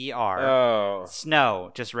 Oh.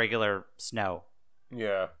 Snow, just regular snow.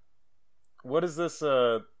 Yeah. What is this,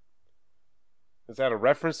 is that a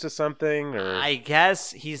reference to something, or? I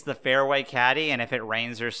guess he's the fairway caddy, and if it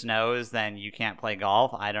rains or snows, then you can't play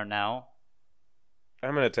golf. I don't know.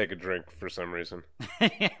 I'm going to take a drink for some reason.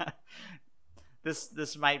 Yeah.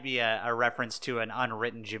 This might be a reference to an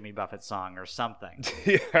unwritten Jimmy Buffett song or something.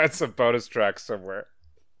 Yeah, it's a bonus track somewhere.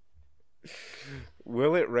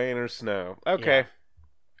 Willett Rayner Snow. Okay. Yeah.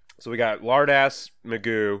 So we got Lardass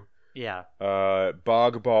Magoo. Yeah.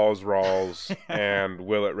 Bog Balls Rawls and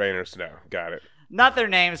Willett Rayner Snow. Got it. Not their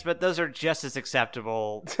names, but those are just as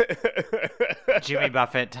acceptable Jimmy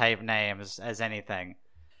Buffett type names as anything.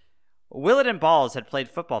 Willett and Balls had played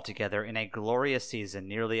football together in a glorious season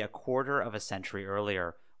nearly a quarter of a century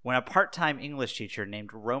earlier, when a part-time English teacher named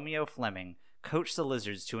Romeo Fleming coached the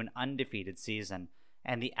Lizards to an undefeated season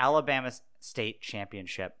and the Alabama State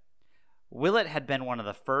Championship. Willett had been one of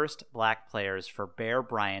the first black players for Bear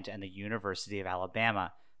Bryant and the University of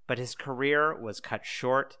Alabama, but his career was cut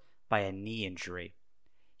short by a knee injury.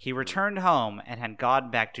 He returned home and had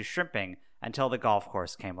gone back to shrimping until the golf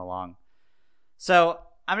course came along. So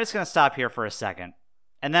I'm just going to stop here for a second.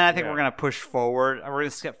 And then I think we're going to push forward. We're going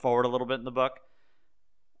to skip forward a little bit in the book.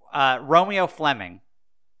 Romeo Fleming.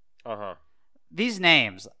 Uh-huh. These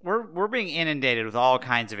names, we're being inundated with all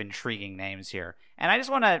kinds of intriguing names here. And I just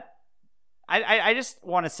want to I just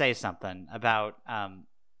want to say something about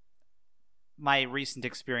my recent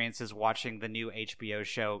experiences watching the new HBO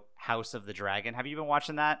show House of the Dragon. Have you been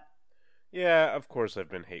watching that? Yeah, of course I've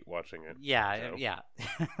been hate watching it. Yeah, so. Yeah.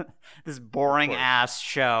 This boring ass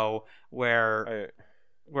show where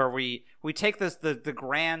we take the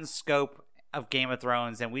grand scope of Game of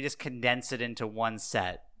Thrones and we just condense it into one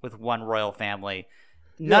set with one royal family.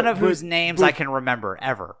 None of whose names I can remember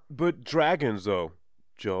ever. But dragons, though,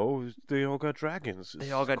 Joe, they all got dragons.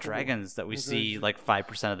 They all got dragons that we see like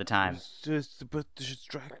 5% of the time. But just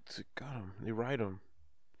dragons, got them. They ride them.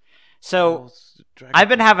 So, I've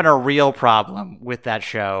been having a real problem with that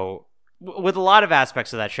show, with a lot of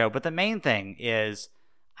aspects of that show, but the main thing is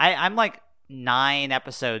I'm like 9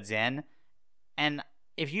 episodes in, and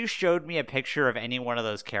if you showed me a picture of any one of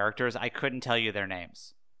those characters, I couldn't tell you their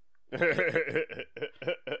names. Well,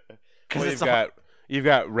 you've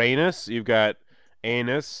got Rhaenys, you've got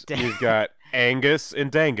Anus, you've got Angus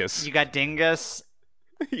and Dangus. You got Dingus.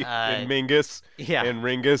 And Mingus, Yeah. and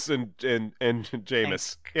Ringus, and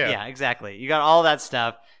Jameis. Yeah, exactly. You got all that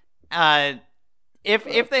stuff.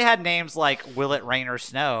 If they had names like Willett Rainer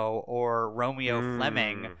Snow or Romeo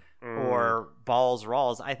Fleming or Balls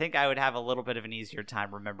Rawls, I think I would have a little bit of an easier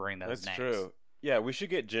time remembering those names. That's true. Yeah, we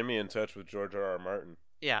should get Jimmy in touch with George R.R. Martin.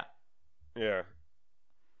 Yeah. Yeah.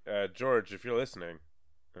 George, if you're listening,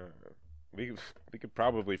 we could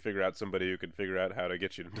probably figure out somebody who could figure out how to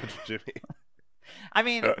get you in touch with Jimmy. I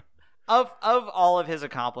mean, of all of his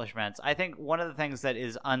accomplishments, I think one of the things that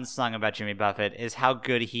is unsung about Jimmy Buffett is how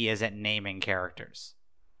good he is at naming characters.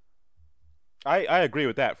 I agree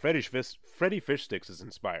with that. Freddy Fishsticks is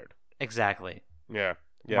inspired. Exactly. Yeah.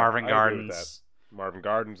 Marvin Gardens. Marvin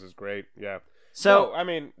Gardens is great. Yeah. So no, I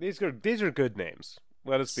mean, these are good names.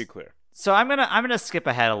 Let us be clear. So I'm gonna skip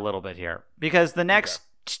ahead a little bit here because the next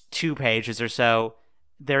 2 pages or so,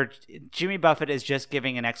 Jimmy Buffett is just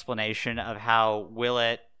giving an explanation of how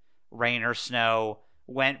Willett Rainer Snow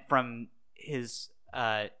went from his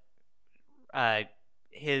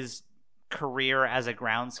career as a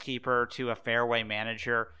groundskeeper to a fairway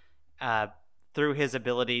manager through his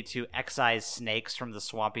ability to excise snakes from the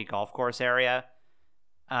swampy golf course area.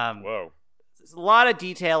 Whoa. There's a lot of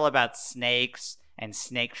detail about snakes and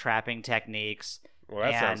snake trapping techniques. Well,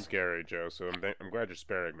 that sounds scary, Joe, so I'm glad you're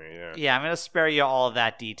sparing me, yeah. Yeah, I'm going to spare you all of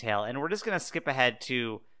that detail, and we're just going to skip ahead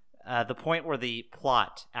to the point where the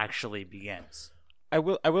plot actually begins. I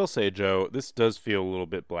will say, Joe, this does feel a little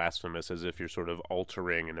bit blasphemous, as if you're sort of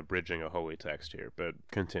altering and abridging a holy text here, but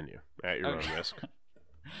continue at your own risk.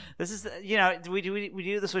 This is, we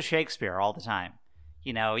do this with Shakespeare all the time.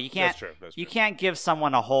 You can't. That's true. You can't give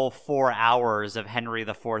someone a whole 4 hours of Henry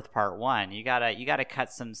IV Part 1. You gotta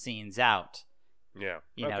cut some scenes out. Yeah.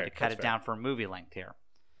 To cut it down for movie length here.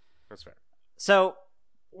 That's fair. So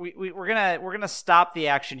we're gonna stop the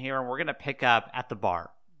action here, and we're gonna pick up at the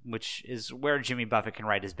bar, which is where Jimmy Buffett can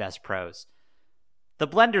write his best prose. The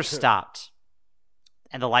blender stopped,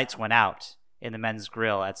 and the lights went out in the men's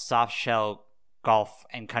grill at Soft Shell Golf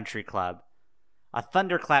and Country Club. A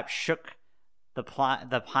thunderclap shook the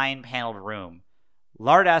pine-paneled room.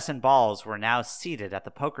 Lardass and Balls were now seated at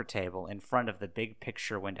the poker table in front of the big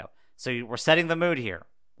picture window. So we're setting the mood here.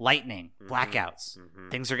 Lightning, blackouts,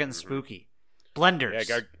 things are getting spooky. Blenders.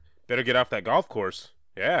 Yeah, better get off that golf course.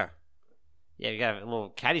 Yeah. Yeah, you got a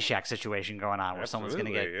little Caddyshack situation going on where someone's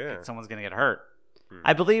gonna get hurt. Hmm.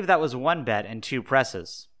 I believe that was 1 bet and 2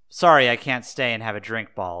 presses. Sorry, I can't stay and have a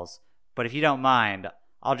drink, Balls. But if you don't mind,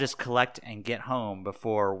 I'll just collect and get home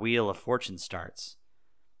before Wheel of Fortune starts.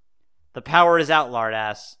 The power is out,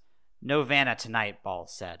 Lardass. No Vanna tonight,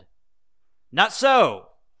 Balls said. Not so!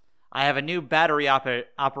 I have a new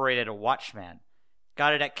battery-operated Watchman.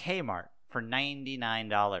 Got it at Kmart for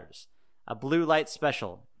 $99. A blue light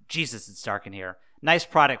special. Jesus, it's dark in here. Nice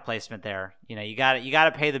product placement there. You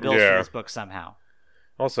gotta pay the bills for this book somehow.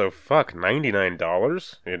 Also, fuck,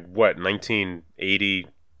 $99 in what, 1980,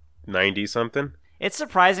 90 something? It's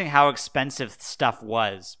surprising how expensive stuff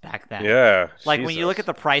was back then. Yeah. Like when you look at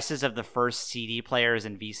the prices of the first CD players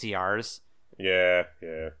and VCRs. Yeah.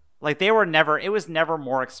 Like it was never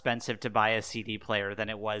more expensive to buy a CD player than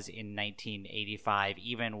it was in 1985,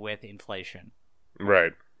 even with inflation.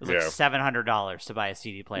 Right. It was like $700 to buy a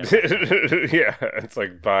CD player. Yeah, it's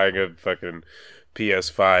like buying a fucking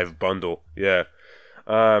PS5 bundle. Yeah.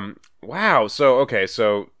 Wow. So okay.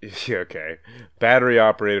 Battery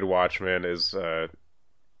operated Watchman is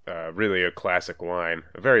really a classic line.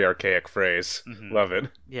 A very archaic phrase. Mm-hmm. Love it.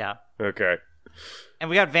 Yeah. Okay. And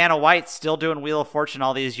we got Vanna White still doing Wheel of Fortune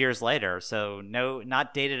all these years later. So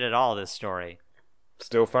not dated at all, this story.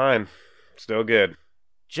 Still fine. Still good.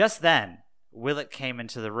 Just then, Willett came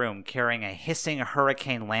into the room carrying a hissing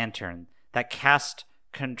hurricane lantern that cast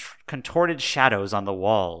contorted shadows on the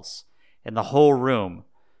walls. In the whole room.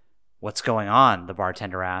 What's going on? The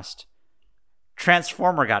bartender asked.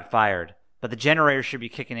 Transformer got fired, but the generator should be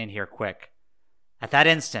kicking in here quick. At that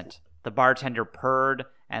instant, the bartender purred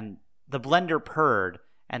and the blender purred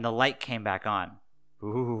and the light came back on.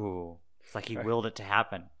 Ooh, it's like he willed it to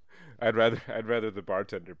happen. I'd rather the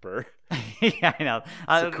bartender purr. Yeah, I know.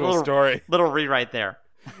 It's a cool story. Little rewrite there.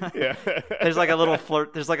 Yeah. There's like a little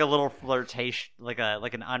flirtation, like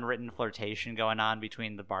an unwritten flirtation going on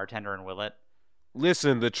between the bartender and Willett.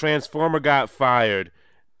 Listen, the Transformer got fired.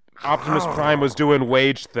 Optimus Prime was doing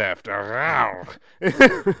wage theft.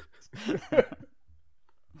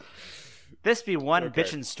 This be one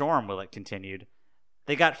bitchin' storm, Willett continued.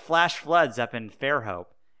 They got flash floods up in Fairhope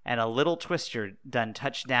and a little twister done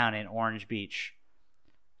touchdown in Orange Beach.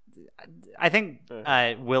 I think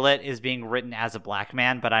Willett is being written as a black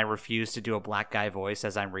man, but I refuse to do a black guy voice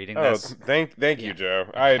as I'm reading this. Thank you,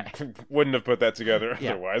 Joe. I wouldn't have put that together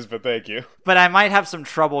otherwise, but thank you. But I might have some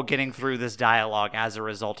trouble getting through this dialogue as a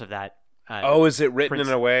result of that. Is it written in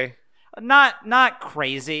a way? Not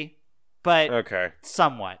crazy, but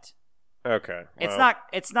somewhat. Okay. Well.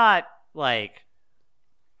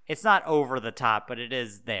 It's not over the top, but it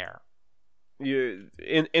is there. You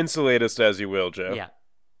insulate us as you will, Joe. Yeah.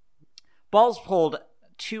 Balls pulled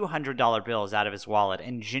 $200 bills out of his wallet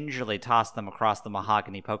and gingerly tossed them across the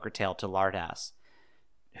mahogany poker table to Lardass,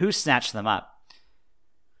 who snatched them up.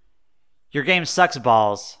 Your game sucks,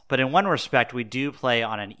 Balls, but in one respect we do play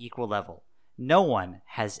on an equal level. No one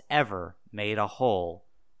has ever made a hole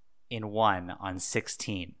in 1 on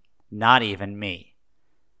 16. Not even me.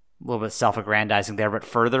 A little bit self-aggrandizing there, but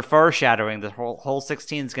further foreshadowing the hole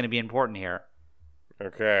 16 is going to be important here.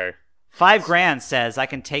 Okay. $5,000 says, I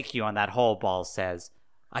can take you on that hole, Balls says.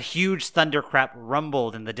 A huge thunderclap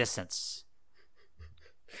rumbled in the distance.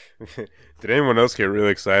 Did anyone else get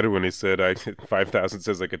really excited when he said 5,000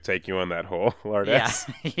 says I could take you on that hole,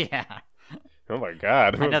 Lardass? Yeah. Oh my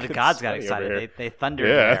God. I know the gods got excited. They thundered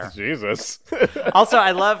there. Jesus. Also,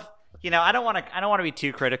 I love, I don't want to be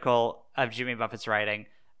too critical of Jimmy Buffett's writing,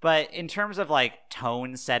 but in terms of like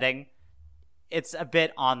tone setting, it's a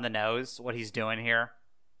bit on the nose what he's doing here.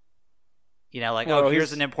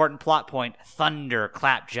 Here's an important plot point. Thunder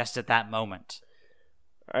clap just at that moment.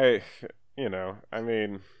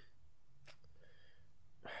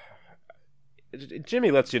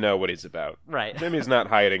 Jimmy lets you know what he's about. Right. Jimmy's not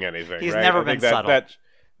hiding anything. He's right? never been subtle.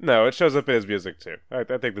 No, it shows up in his music too. I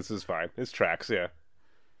think this is fine. His tracks, yeah.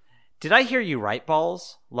 Did I hear you right,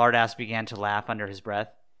 Balls? Lardass began to laugh under his breath.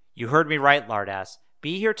 You heard me right, Lardass.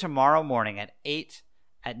 Be here tomorrow morning at 8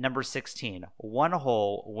 at number 16. 1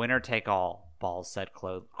 hole, winner take all, Balls said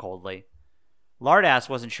coldly. Lardass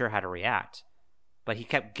wasn't sure how to react, but he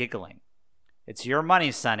kept giggling. It's your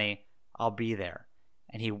money, Sonny. I'll be there.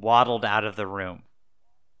 And he waddled out of the room.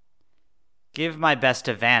 Give my best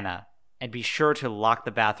to Vanna, and be sure to lock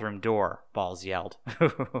the bathroom door, Balls yelled.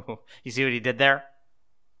 You see what he did there?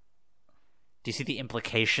 Do you see the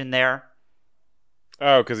implication there?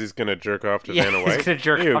 Oh, because he's going to jerk off to Vanna White? He's going to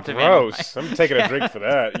jerk off to gross. Vanna White. I'm taking a drink for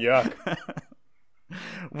that. Yuck.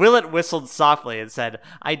 Willett whistled softly and said,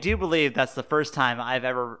 I do believe that's the first time I've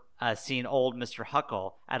ever seen old Mr.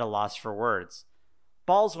 Huckle at a loss for words.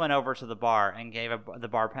 Balls went over to the bar and gave the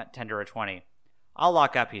bartender a 20. I'll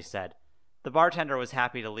lock up, he said. The bartender was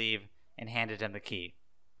happy to leave and handed him the key.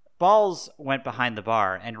 Balls went behind the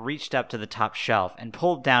bar and reached up to the top shelf and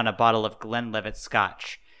pulled down a bottle of Glenlivet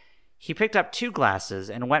Scotch. He picked up 2 glasses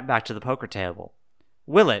and went back to the poker table.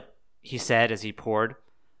 Willett, he said as he poured,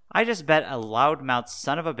 I just bet a loudmouth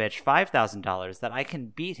son of a bitch $5,000 that I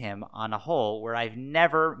can beat him on a hole where I've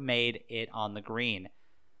never made it on the green.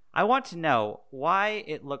 I want to know why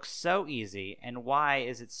it looks so easy and why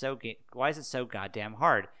is it so goddamn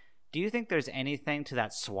hard? Do you think there's anything to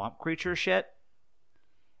that swamp creature shit?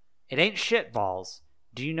 It ain't shit, Balls.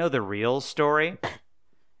 Do you know the real story?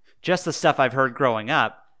 Just the stuff I've heard growing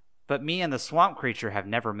up, but me and the swamp creature have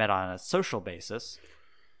never met on a social basis.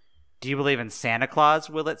 Do you believe in Santa Claus?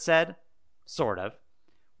 Willett said. Sort of.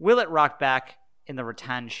 Willett rocked back in the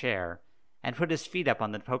rattan chair and put his feet up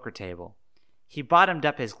on the poker table. He bottomed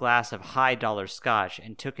up his glass of high-dollar scotch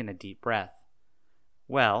and took in a deep breath.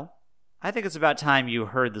 Well, I think it's about time you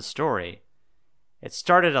heard the story. It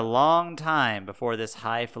started a long time before this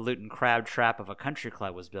highfalutin crab trap of a country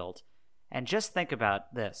club was built. And just think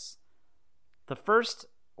about this. The first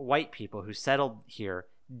white people who settled here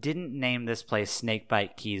didn't name this place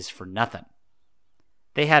Snakebite Keys for nothing.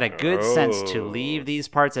 They had a good sense to leave these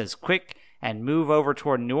parts as quick and move over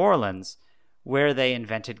toward New Orleans, where they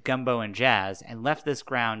invented gumbo and jazz, and left this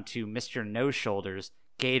ground to Mr. No-Shoulders,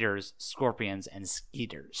 gators, scorpions, and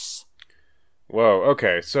skeeters. Whoa,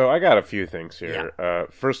 okay, so I got a few things here. Yeah.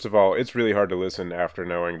 First of all, it's really hard to listen after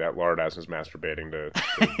knowing that Lardass is masturbating to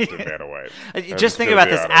Vanna White. Just think about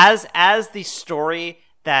this. As the story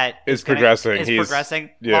that is progressing,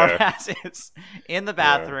 Lardass is in the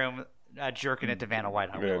bathroom jerking it to Vanna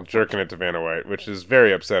White. Jerking it to Vanna White, which is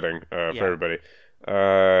very upsetting for everybody.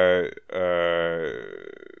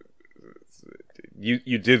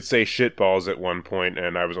 You did say shitballs at one point,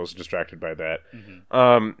 and I was also distracted by that.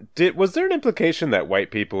 Mm-hmm. Was there an implication that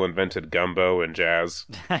white people invented gumbo and jazz?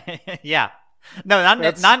 Yeah. No,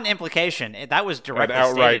 not an implication. That was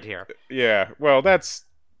directly stated here. Yeah. Well, that's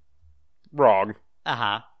wrong.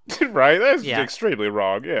 Uh-huh. Right? That's extremely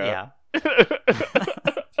wrong. Yeah.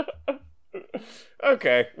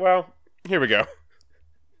 Okay, well, here we go.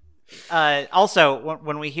 Also,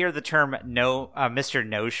 when we hear the term Mr.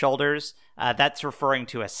 No Shoulders, that's referring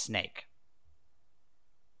to a snake.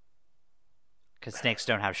 Because snakes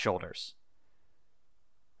don't have shoulders.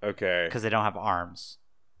 Okay. Because they don't have arms.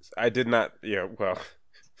 I did not, well,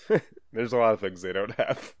 there's a lot of things they don't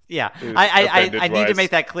have. Yeah, I need to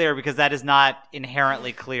make that clear because that is not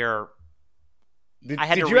inherently clear.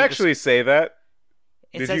 Did you actually say that?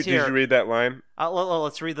 Did you read that line?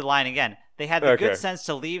 Let's read the line again. They had the good sense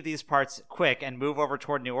to leave these parts quick and move over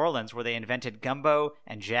toward New Orleans, where they invented gumbo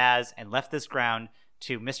and jazz and left this ground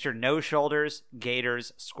to Mr. No Shoulders,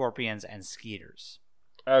 gators, scorpions, and skeeters.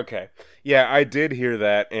 Okay. Yeah, I did hear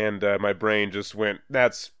that, and my brain just went,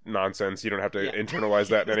 that's nonsense. You don't have to internalize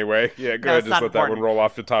that in any way. Yeah, go ahead, just let that one roll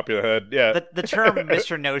off the top of your head. Yeah. The term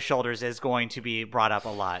Mr. No Shoulders is going to be brought up a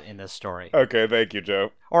lot in this story. Okay, thank you,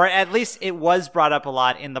 Joe. Or at least it was brought up a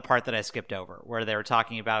lot in the part that I skipped over, where they were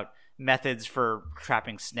talking about methods for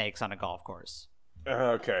trapping snakes on a golf course.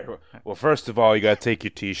 Okay. Well, first of all, you gotta take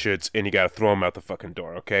your t-shirts and you gotta throw them out the fucking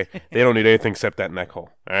door, okay? They don't need anything except that neck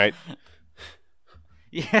hole, all right?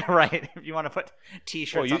 Yeah, right. If you want to put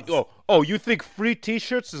t-shirts on... you think free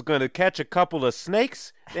t-shirts is gonna catch a couple of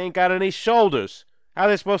snakes? They ain't got any shoulders. How are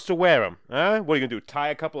they supposed to wear them, huh? What are you gonna do, tie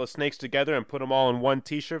a couple of snakes together and put them all in one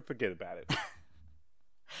t-shirt? Forget about it.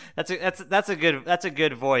 That's a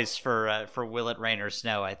good voice for Willett Rayner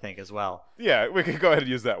Snow, I think, as well. Yeah, we could go ahead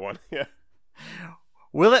and use that one. Yeah.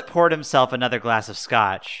 Willett poured himself another glass of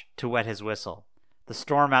scotch to wet his whistle. The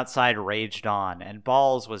storm outside raged on, and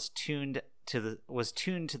Balls was tuned to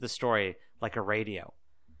the story like a radio.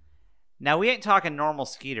 Now we ain't talking normal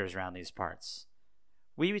skeeters around these parts.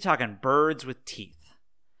 We be talking birds with teeth.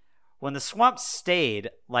 When the swamp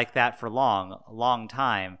stayed like that for a long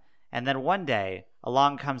time, and then one day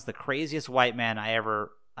along comes the craziest white man I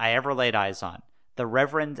ever laid eyes on, the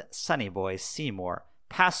Reverend Sonny Boy Seymour,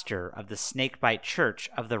 pastor of the Snakebite Church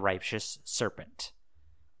of the Righteous Serpent.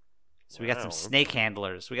 So we got some snake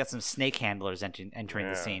handlers. We got some snake handlers entering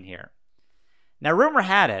the scene here. Now, rumor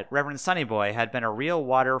had it, Reverend Sonny Boy had been a real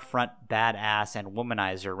waterfront badass and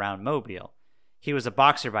womanizer around Mobile. He was a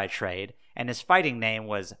boxer by trade, and his fighting name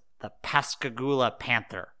was the Pascagoula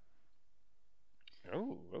Panther.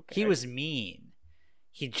 Oh, okay. He was mean.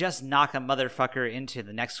 He'd just knock a motherfucker into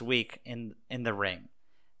the next week in the ring.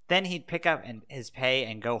 Then he'd pick up his pay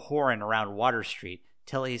and go whoring around Water Street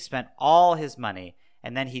till he spent all his money,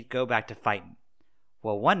 and then he'd go back to fighting.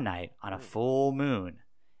 Well, one night, on a full moon,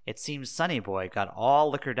 it seems Sonny Boy got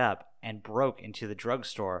all liquored up and broke into the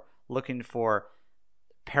drugstore looking for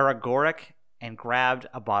paregoric and grabbed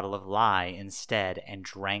a bottle of lye instead and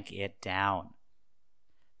drank it down.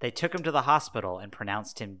 They took him to the hospital and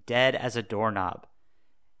pronounced him dead as a doorknob.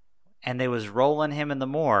 And they was rolling him in the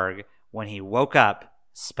morgue when he woke up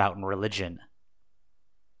spouting religion.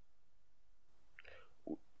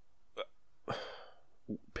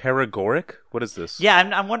 Paregoric? What is this? Yeah,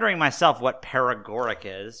 I'm wondering myself what paregoric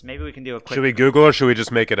is. Maybe we can do a quick... Should we Google or should we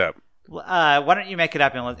just make it up? Why don't you make it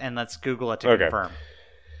up and let's Google it to confirm.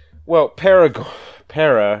 Well, paragoric.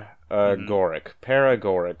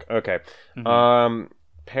 Okay. Mm-hmm.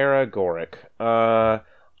 Paregoric.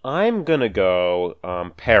 I'm gonna go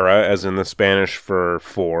para as in the Spanish for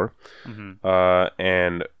four,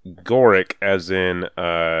 and goric as in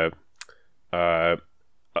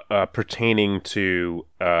pertaining to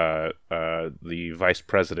the vice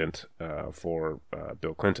president for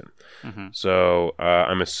Bill Clinton. Mm-hmm. So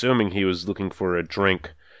I'm assuming he was looking for a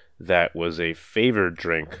drink that was a favored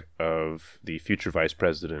drink of the future vice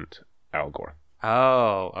president Al Gore.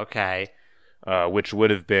 Oh, okay. Which would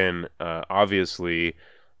have been obviously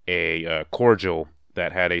a cordial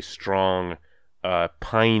that had a strong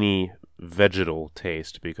piney vegetal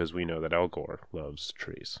taste, because we know that Al Gore loves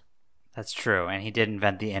trees. That's true, and he did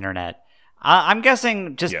invent the internet. I'm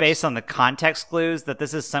guessing, just based on the context clues, that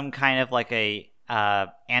this is some kind of like a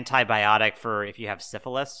antibiotic for if you have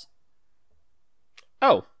syphilis.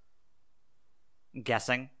 Oh. I'm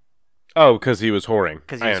guessing. Oh, because he was whoring.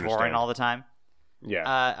 Because he was whoring all the time?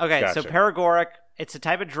 Yeah. Okay, gotcha. So paregoric, it's a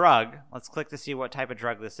type of drug. Let's click to see what type of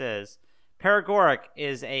drug this is. Paregoric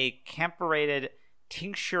is a camphorated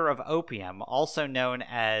tincture of opium, also known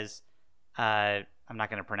as... I'm not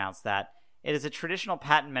going to pronounce that. It is a traditional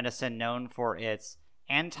patent medicine known for its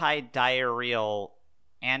anti-diarrheal,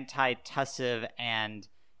 antitussive, and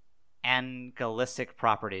analgesic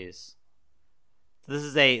properties. So this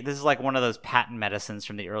is like one of those patent medicines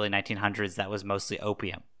from the early 1900s that was mostly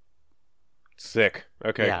opium. Sick.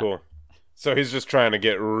 Okay, cool. So he's just trying to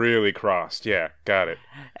get really crossed. Yeah, got it.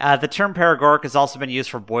 The term paregoric has also been used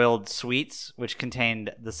for boiled sweets, which contained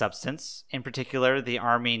the substance, in particular the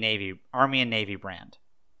Army and Navy brand.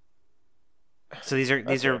 So these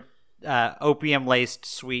are opium laced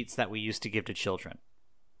sweets that we used to give to children.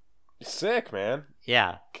 Sick, man.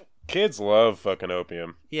 Yeah. Kids love fucking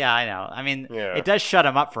opium. Yeah, I know. I mean, Yeah. It does shut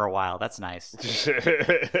them up for a while. That's nice.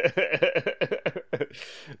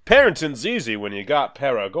 Parenting's easy when you got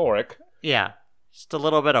paregoric. Yeah. Just a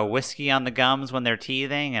little bit of whiskey on the gums when they're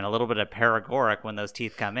teething and a little bit of paregoric when those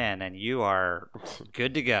teeth come in, and you are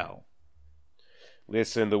good to go.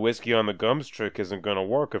 Listen, the whiskey on the gums trick isn't going to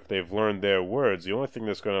work if they've learned their words. The only thing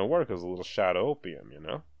that's going to work is a little shot of opium, you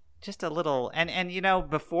know? Just a little, and you know,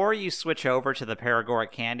 before you switch over to the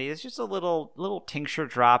paregoric candy, it's just a little tincture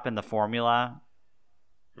drop in the formula.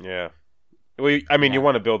 Yeah. Well, I mean, you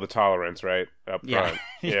want to build the tolerance, right? Up front.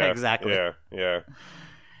 Yeah, exactly. Yeah.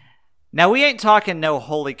 Now, we ain't talking no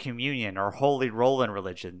Holy Communion or Holy Rollin'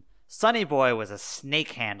 religion. Sonny Boy was a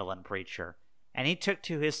snake-handling preacher, and he took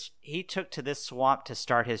to this swamp to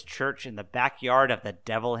start his church in the backyard of the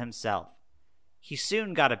devil himself. He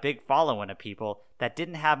soon got a big following of people that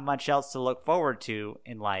didn't have much else to look forward to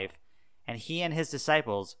in life, and he and his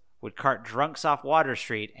disciples would cart drunks off Water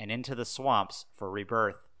Street and into the swamps for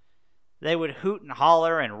rebirth. They would hoot and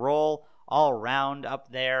holler and roll all round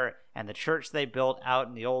up there, and the church they built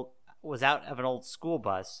was out of an old school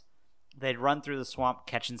bus. They'd run through the swamp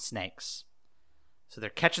catching snakes. So they're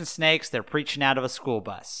catching snakes, they're preaching out of a school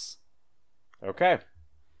bus. Okay.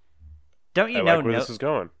 Don't you I know like where this is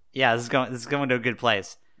going. Yeah, this is going to a good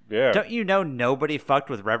place. Yeah. Don't you know nobody fucked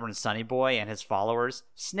with Reverend Sonny Boy and his followers?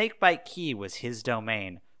 Snakebite Key was his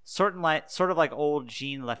domain, sort of like old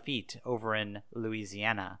Jean Lafitte over in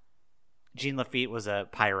Louisiana. Jean Lafitte was a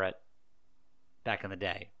pirate back in the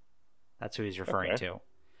day. That's who he's referring to.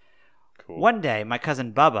 Cool. One day, my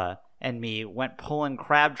cousin Bubba and me went pulling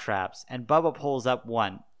crab traps, and Bubba pulls up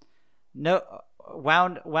one.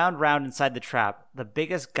 Wound round inside the trap, the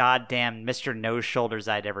biggest goddamn Mr. Nose Shoulders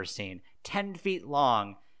I'd ever seen, 10 feet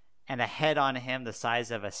long, and a head on him the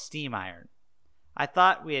size of a steam iron. I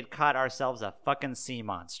thought we had caught ourselves a fucking sea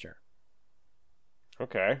monster.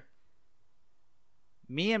 Okay.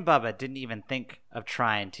 Me and Bubba didn't even think of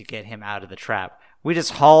trying to get him out of the trap. We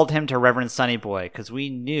just hauled him to Reverend Sonny Boy because we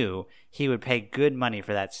knew he would pay good money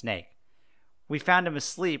for that snake. We found him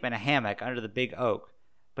asleep in a hammock under the big oak,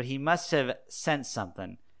 but he must have sensed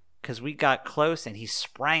something because we got close and he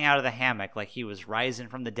sprang out of the hammock like he was rising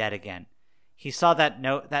from the dead again. He saw that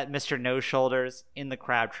Mr. No Shoulders in the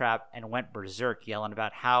crab trap and went berserk, yelling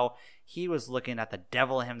about how he was looking at the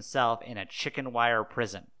devil himself in a chicken wire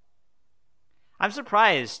prison. I'm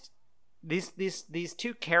surprised these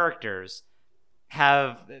two characters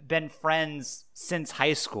have been friends since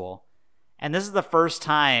high school, and this is the first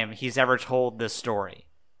time he's ever told this story.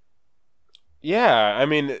 Yeah, I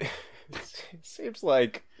mean, it seems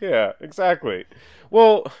like, yeah, exactly.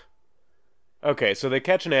 Well, okay, so they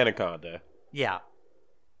catch an anaconda. Yeah.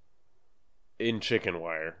 In chicken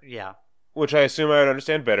wire. Yeah. Which I assume I would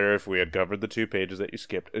understand better if we had covered the 2 pages that you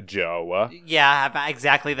skipped. Joe. Yeah,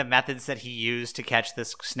 exactly the methods that he used to catch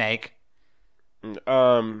this snake.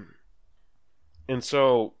 And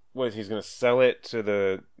so, what, he's going to sell it to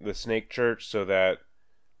the snake church so that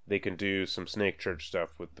they can do some snake church stuff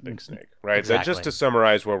with the big snake, right? Exactly. So just to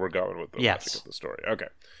summarize where we're going with the Yes. logic of the story. Okay.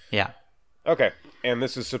 Yeah. Okay, and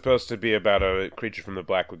this is supposed to be about a creature from the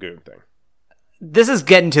Black Lagoon thing. This is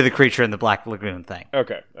getting to the creature in the Black Lagoon thing.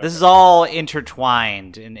 Okay. This is all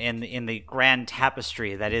intertwined in the grand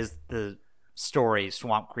tapestry that is the story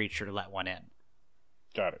Swamp Creature Let One In.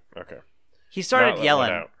 Got it. Okay. He started Not yelling.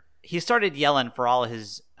 let one out. He started yelling for all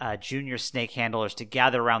his junior snake handlers to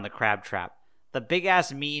gather around the crab trap. The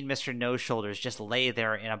big-ass mean Mr. No Shoulders just lay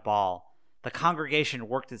there in a ball. The congregation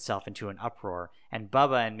worked itself into an uproar, and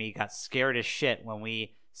Bubba and me got scared as shit when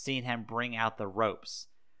we seen him bring out the ropes.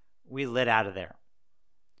 We lit out of there.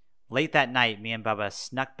 Late that night, me and Bubba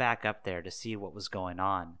snuck back up there to see what was going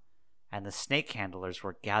on, and the snake handlers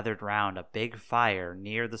were gathered round a big fire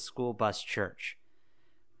near the school bus church.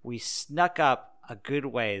 We snuck up a good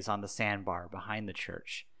ways on the sandbar behind the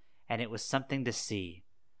church, and it was something to see.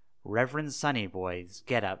 Reverend Sonny Boy's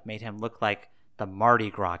getup made him look like the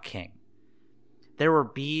Mardi Gras king. There were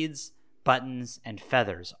beads, buttons, and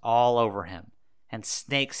feathers all over him, and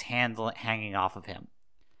snakes hanging off of him.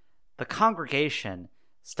 The congregation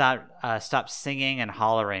stopped singing and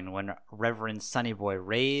hollering when Reverend Sonny Boy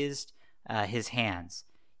raised his hands.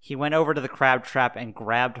 He went over to the crab trap and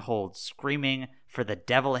grabbed hold, screaming for the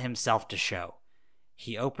devil himself to show.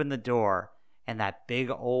 He opened the door, and that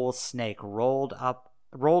big old snake rolled up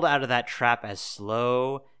rolled out of that trap as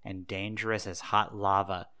slow and dangerous as hot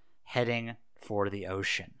lava, heading for the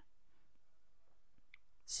ocean.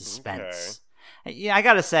 Suspense. Okay. Yeah, I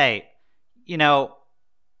gotta say,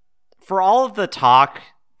 for all of the talk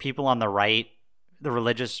people on the right, the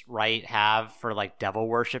religious right, have for like devil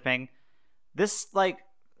worshipping, this like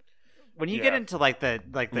when you get into like the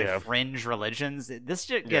fringe religions, this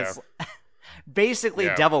just gets basically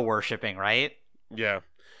devil worshipping, right? Yeah.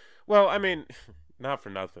 Well, I mean, not for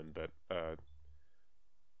nothing, but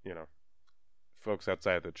folks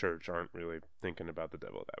outside the church aren't really thinking about the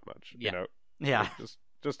devil that much. Yeah.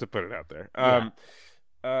 Just to put it out there. I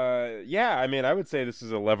mean, I would say this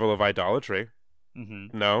is a level of idolatry.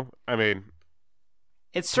 Mm-hmm. No, I mean,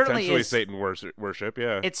 it certainly potentially is Satan worship.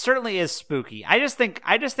 Yeah, it certainly is spooky. I just think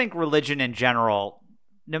religion in general,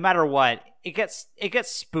 no matter what, it gets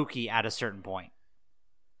spooky at a certain point.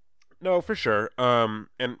 No, for sure. And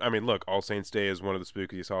I mean, look, All Saints Day is one of the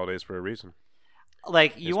spookiest holidays for a reason.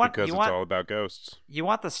 Like because it's all about ghosts. You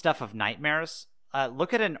want the stuff of nightmares?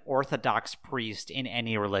 Look at an Orthodox priest in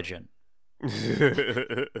any religion.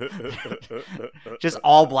 Just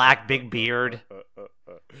all black, big beard.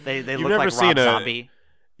 They look like Rob Zombie.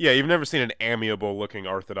 Yeah, you've never seen an amiable-looking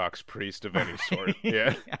Orthodox priest of any sort.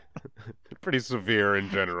 Yeah. Pretty severe in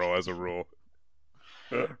general, as a rule.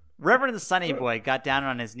 Reverend Sonny Boy got down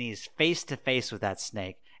on his knees face to face with that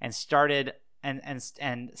snake and started and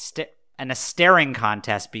a staring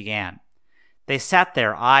contest began. They sat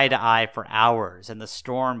there eye to eye for hours, and the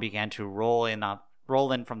storm began to roll in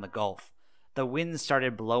from the Gulf. The wind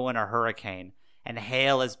started blowing a hurricane, and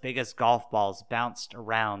hail as big as golf balls bounced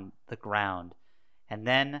around the ground. And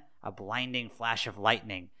then a blinding flash of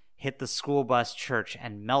lightning hit the school bus church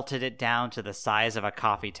and melted it down to the size of a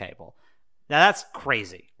coffee table. Now that's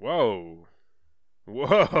crazy. Whoa,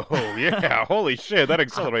 yeah, holy shit, that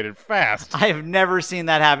accelerated fast. I have never seen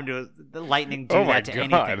that happen to the lightning do that to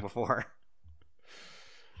anything before.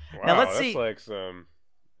 Wow, now let's that's see. Like some,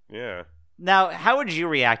 yeah. Now, how would you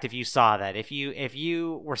react if you saw that? If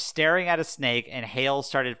you were staring at a snake and hail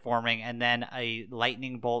started forming, and then a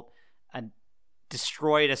lightning bolt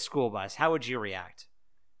destroyed a school bus, how would you react?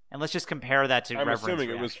 And let's just compare that to Reverend's assuming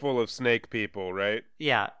reaction. It was full of snake people, right?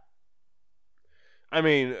 Yeah. I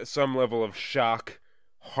mean, some level of shock,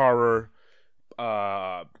 horror,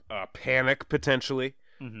 panic potentially.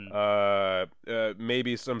 Mm-hmm.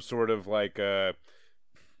 Maybe some sort of like I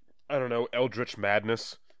don't know, eldritch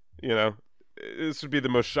madness. This would be the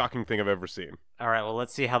most shocking thing I've ever seen. All right, well,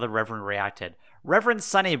 let's see how the Reverend reacted. Reverend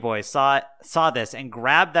Sonny Boy saw this and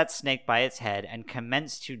grabbed that snake by its head and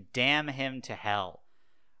commenced to damn him to hell.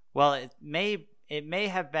 Well, it may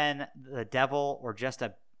have been the devil or just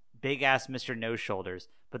a big-ass Mr. No-Shoulders,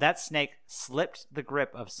 but that snake slipped the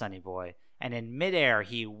grip of Sonny Boy, and in midair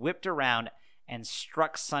he whipped around and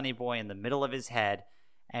struck Sonny Boy in the middle of his head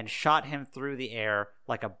and shot him through the air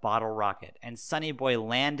like a bottle rocket, and Sonny Boy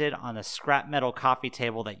landed on the scrap metal coffee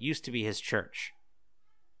table that used to be his church.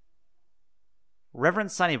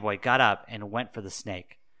 Reverend Sonny Boy got up and went for the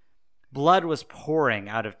snake. Blood was pouring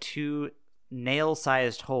out of 2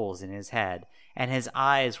 nail-sized holes in his head, and his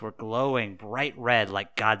eyes were glowing bright red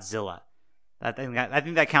like Godzilla. I think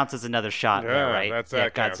that counts as another shot there, right?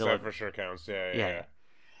 That counts. That for sure counts. Yeah.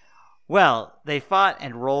 Well, they fought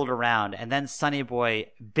and rolled around, and then Sonny Boy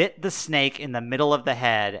bit the snake in the middle of the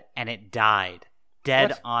head, and it died.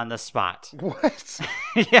 Dead on the spot. What?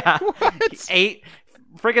 Yeah. What? He ate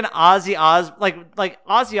freaking Ozzy like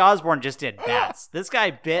Ozzy Osbourne just did bats. This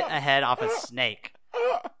guy bit a head off a snake.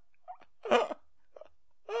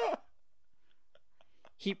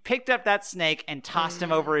 He picked up that snake and tossed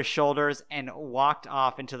him over his shoulders and walked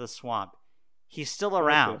off into the swamp. He's still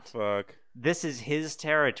around. What the fuck? This is his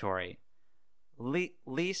territory.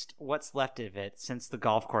 Least what's left of it since the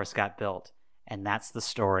golf course got built. And that's the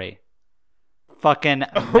story. Fucking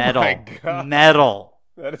metal. Oh my God. Metal.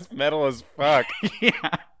 That is metal as fuck.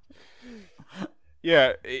 Yeah.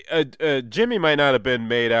 Yeah, Jimmy might not have been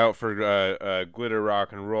made out for glitter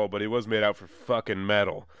rock and roll, but he was made out for fucking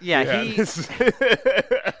metal. Yeah, he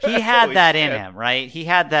had that in him, right? He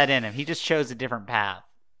had that in him. He just chose a different path.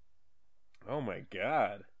 Oh my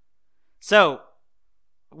God. So,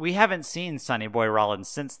 we haven't seen Sonny Boy Rollins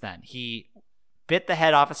since then. He bit the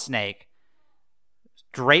head off a snake,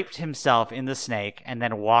 draped himself in the snake, and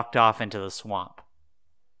then walked off into the swamp.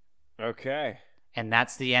 Okay. And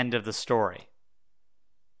that's the end of the story.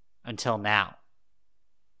 Until now.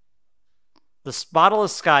 The bottle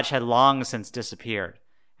of scotch had long since disappeared,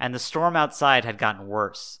 and the storm outside had gotten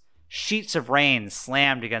worse. Sheets of rain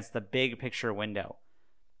slammed against the big picture window.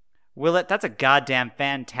 Willett, that's a goddamn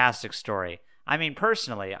fantastic story. I mean,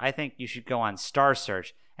 personally, I think you should go on Star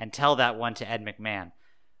Search and tell that one to Ed McMahon.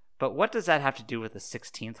 But what does that have to do with the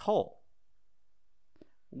 16th hole?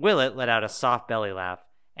 Willett let out a soft belly laugh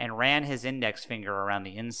and ran his index finger around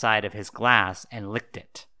the inside of his glass and licked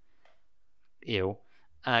it. Ew.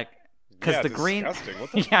 Because the green. Disgusting.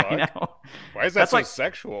 What the Yeah, fuck? I know. Why is that so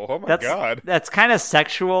sexual? Oh my god. That's kind of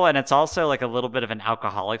sexual, and it's also like a little bit of an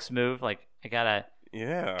alcoholic's move. Like, I gotta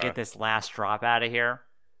get this last drop out of here.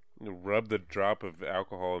 Rub the drop of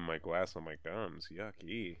alcohol in my glass on my gums.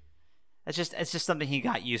 Yucky. It's just something he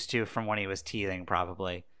got used to from when he was teething,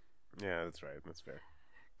 probably. Yeah, that's right. That's fair.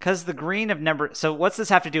 Because the green of So what's this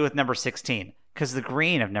have to do with number 16? Because the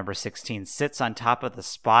green of number 16 sits on top of the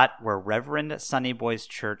spot where Reverend Sunnyboy's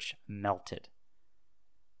church melted.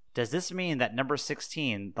 Does this mean that number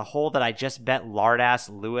 16, the hole that I just bet lard-ass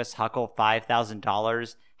Lewis Huckle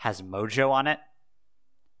 $5,000, has mojo on it?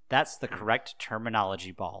 That's the correct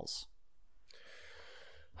terminology, balls.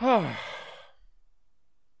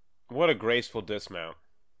 What a graceful dismount.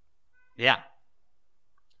 Yeah.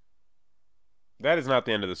 That is not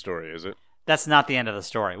the end of the story, is it? That's not the end of the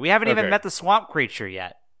story. We haven't even met the swamp creature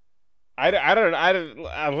yet. I don't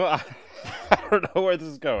know where this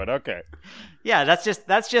is going. Okay. Yeah, that's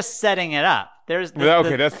just setting it up. There's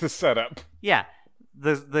that's the setup. Yeah.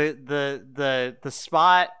 The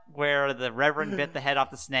spot where the Reverend bit the head off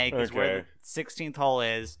the snake is where the 16th hole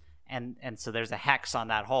is, and so there's a hex on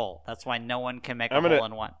that hole. That's why no one can make a hole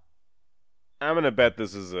in one. I'm gonna bet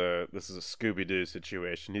this is a Scooby-Doo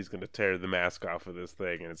situation. He's gonna tear the mask off of this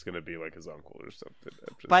thing, and it's gonna be like his uncle or something.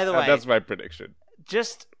 By the way, that's my prediction.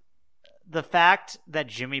 Just the fact that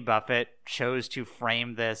Jimmy Buffett chose to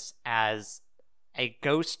frame this as a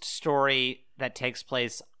ghost story that takes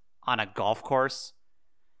place on a golf course,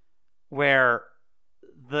 where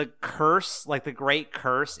the curse, like the great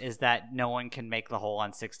curse, is that no one can make the hole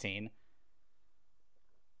on 16.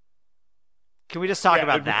 Can we just talk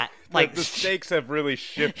about that? Like the stakes have really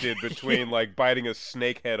shifted between like biting a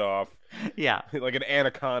snake head off, like an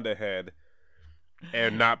anaconda head,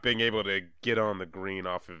 and not being able to get on the green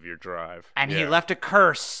off of your drive. And he left a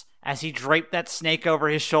curse as he draped that snake over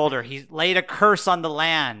his shoulder. He laid a curse on the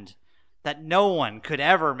land that no one could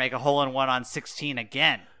ever make a hole-in-one on 16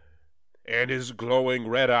 again. And his glowing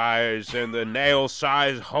red eyes and the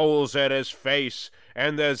nail-sized holes in his face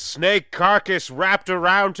and the snake carcass wrapped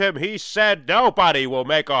around him, he said nobody will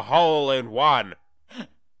make a hole-in-one.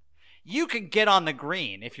 You can get on the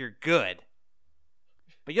green if you're good,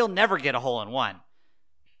 but you'll never get a hole-in-one.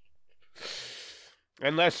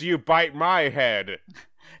 Unless you bite my head.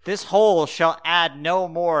 This hole shall add no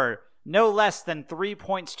less than 3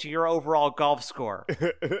 points to your overall golf score,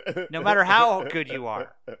 no matter how good you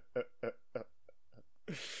are.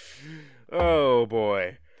 Oh,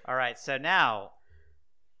 boy. All right, so now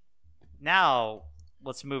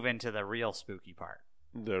let's move into the real spooky part.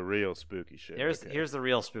 The real spooky shit. Here's the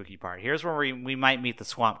real spooky part. Here's where we might meet the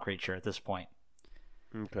swamp creature at this point.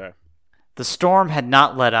 Okay. The storm had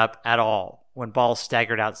not let up at all when Ball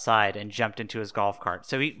staggered outside and jumped into his golf cart.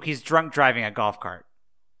 So he's drunk driving a golf cart.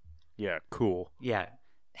 Yeah, cool. Yeah.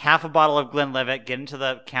 Half a bottle of Glenlivet, get into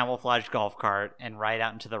the camouflage golf cart, and ride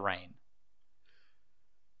out into the rain.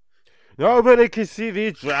 Nobody can see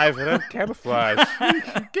me driving. I'm camouflaged.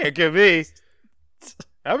 You can't get me.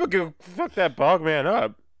 I'm gonna go fuck that bog man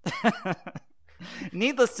up.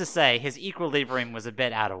 Needless to say, his equilibrium was a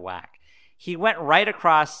bit out of whack. He went right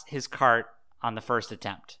across his cart on the first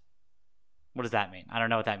attempt. What does that mean? I don't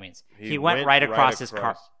know what that means. He went right across his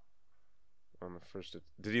cart. On the first,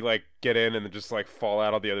 did he like get in and then just like fall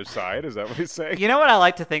out on the other side? Is that what he's saying? You know what I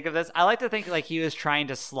like to think of this? I like to think like he was trying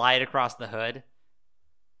to slide across the hood.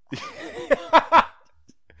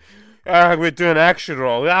 We're doing action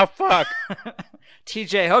roll. Ah, fuck.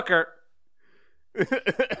 TJ Hooker.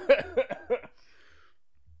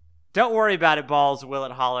 Don't worry about it, Balls,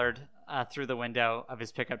 Willett hollered through the window of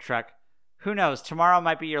his pickup truck. Who knows? Tomorrow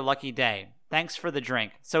might be your lucky day. Thanks for the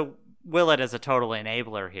drink. So Willett is a total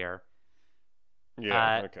enabler here.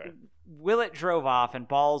 Yeah, okay. Willett drove off, and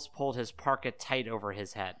Balls pulled his parka tight over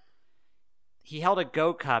his head. He held a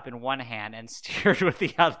Go Cup in one hand and steered with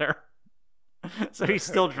the other. So he's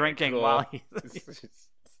still drinking Cool. while he's...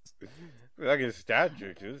 I can start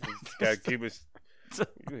drinking. Just gotta keep us...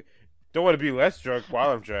 Don't want to be less drunk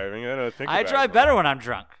while I'm driving. I drive better when I'm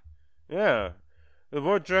drunk. Yeah. The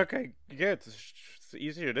more drunk I get, the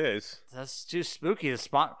easier it is. That's too spooky. The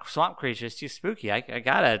swamp creature is too spooky. I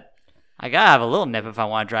gotta have a little nip if I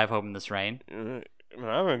want to drive home in this rain. I'm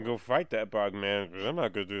gonna go fight that bog man, because I'm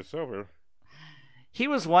not gonna do it sober. He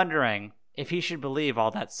was wondering if he should believe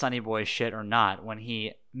all that Sunny Boy shit or not when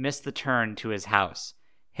he missed the turn to his house.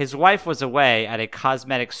 His wife was away at a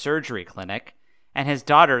cosmetic surgery clinic, and his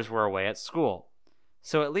daughters were away at school.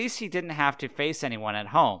 So at least he didn't have to face anyone at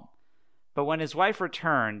home. But when his wife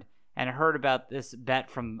returned and heard about this bet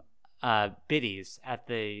from Biddies at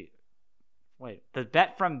the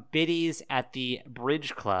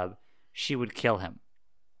bridge club, she would kill him.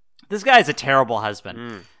 This guy's a terrible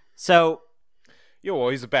husband. So, yeah, well,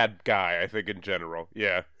 he's a bad guy, I think, in general.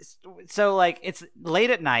 Yeah. So, like, it's late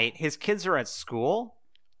at night. His kids are at school.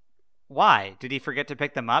 Why? Did he forget to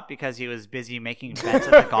pick them up because he was busy making bets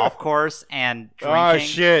at the golf course and drinking? Oh,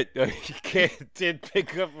 shit. He did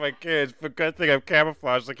pick up my kids, but good thing I'm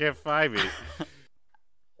camouflaged. They can't find me.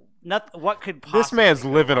 What could possibly This man's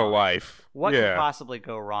living wrong? a life. What could possibly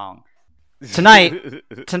go wrong?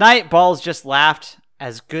 Tonight, Balls just laughed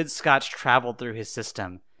as good scotch traveled through his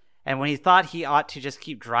system. And when he thought he ought to just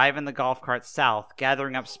keep driving the golf cart south,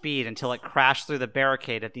 gathering up speed until it crashed through the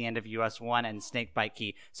barricade at the end of US 1 and Snakebite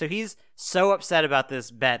Key. So he's so upset about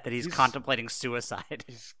this bet that he's contemplating suicide.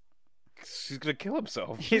 He's going to kill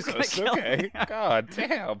himself. He's going to kill him. God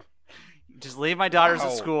damn. Just leave my daughters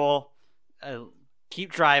at school.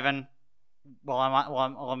 Keep driving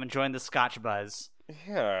while I'm enjoying the scotch buzz.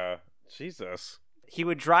 Yeah. Jesus. He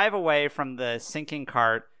would drive away from the sinking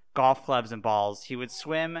cart, golf clubs and balls. He would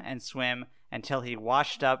swim and swim until he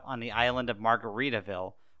washed up on the island of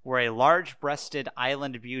Margaritaville, where a large-breasted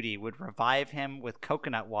island beauty would revive him with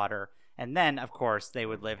coconut water, and then, of course, they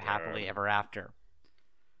would live happily ever after.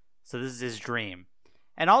 So this is his dream.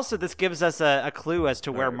 And also, this gives us a clue as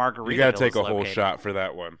to where Margaritaville is located. You gotta take a whole shot for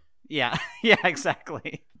that one. Yeah, yeah,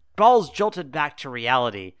 exactly. Balls jolted back to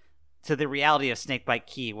reality, to the reality of Snakebite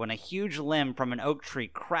Key, when a huge limb from an oak tree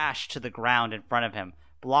crashed to the ground in front of him,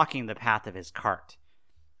 blocking the path of his cart.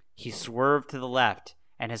 He swerved to the left,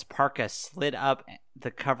 and his parka slid up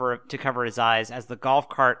to cover his eyes as the golf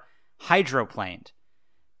cart hydroplaned,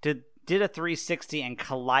 did a 360 and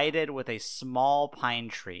collided with a small pine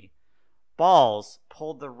tree. Balls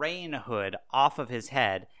pulled the rain hood off of his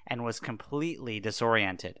head and was completely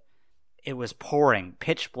disoriented. It was pouring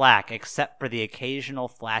pitch black except for the occasional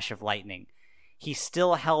flash of lightning. He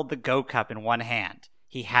still held the Go Cup in one hand.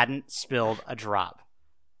 He hadn't spilled a drop.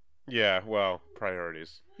 Yeah, well,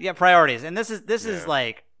 priorities. Yeah, priorities. And this is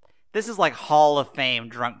like Hall of Fame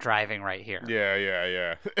drunk driving right here.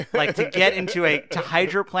 Yeah. Like to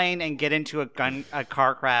hydroplane and get into a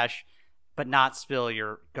car crash, but not spill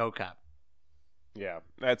your Go Cup. Yeah,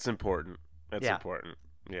 that's important. That's Yeah. important.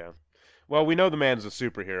 Yeah. Well, we know the man's a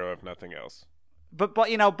superhero, if nothing else. But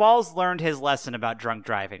Balls learned his lesson about drunk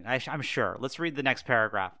driving. I'm sure. Let's read the next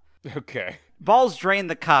paragraph. Okay. Balls drained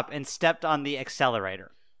the cup and stepped on the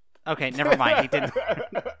accelerator. Okay, never mind. He didn't.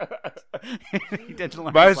 He didn't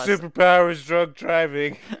learn My his lesson. superpower is drunk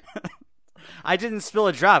driving. I didn't spill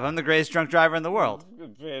a drop. I'm the greatest drunk driver in the world.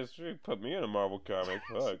 Put me in a Marvel comic.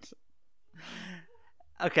 Fuck.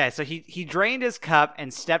 Okay, so he drained his cup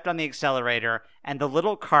and stepped on the accelerator, and the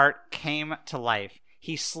little cart came to life.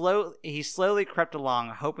 He slowly crept along,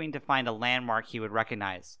 hoping to find a landmark he would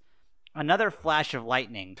recognize. Another flash of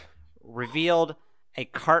lightning revealed a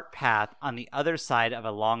cart path on the other side of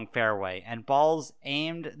a long fairway, and Balls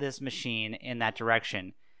aimed this machine in that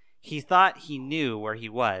direction. He thought he knew where he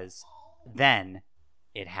was. Then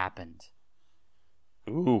it happened.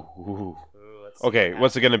 Ooh. Okay,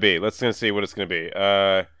 what's it going to be? Let's see what it's going to be.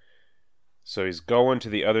 So he's going to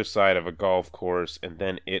the other side of a golf course, and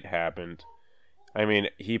then it happened. I mean,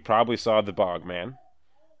 he probably saw the Bogman,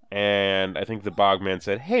 and I think the Bogman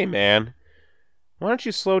said, "Hey, man, why don't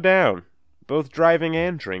you slow down? Both driving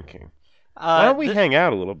and drinking. Why don't we hang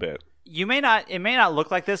out a little bit?" It may not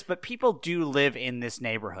look like this, but people do live in this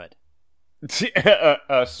neighborhood.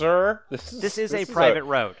 Sir, this is a private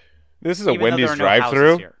road. This is a even though Wendy's there are no drive-through.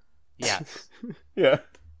 houses here. Yes. Yeah.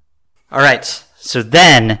 All right. So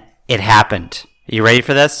then it happened. Are you ready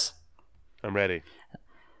for this? I'm ready.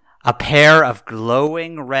 A pair of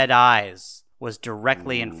glowing red eyes was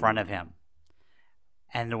directly in front of him.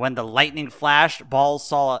 And when the lightning flashed, Balls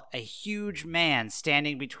saw a huge man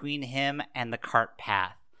standing between him and the cart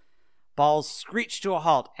path. Balls screeched to a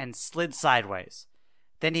halt and slid sideways.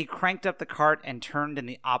 Then he cranked up the cart and turned in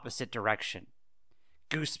the opposite direction.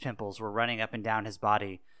 Goose pimples were running up and down his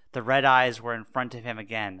body. The red eyes were in front of him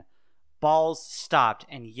again. Balls stopped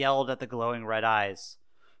and yelled at the glowing red eyes.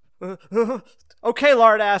 Okay,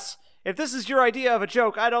 lardass. If this is your idea of a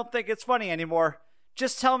joke, I don't think it's funny anymore.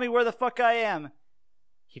 Just tell me where the fuck I am.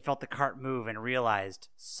 He felt the cart move and realized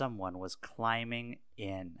someone was climbing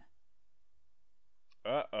in.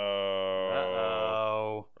 Uh-oh.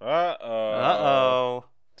 Uh-oh. Uh-oh. Uh-oh.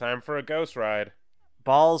 Time for a ghost ride.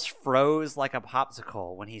 Balls froze like a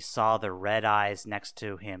popsicle when he saw the red eyes next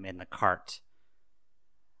to him in the cart.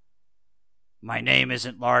 My name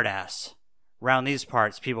isn't Lardass. Round these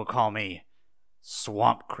parts, people call me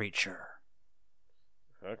Swamp Creature.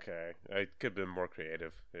 Okay, I could have been more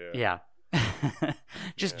creative. Yeah.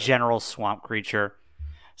 Just general Swamp Creature.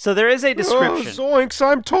 So there is a description. Oh, zoinks,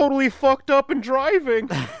 I'm totally fucked up and driving.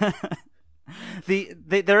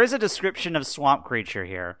 There is a description of Swamp Creature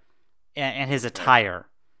here and his attire.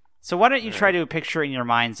 So why don't you try to picture in your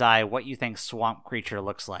mind's eye what you think Swamp Creature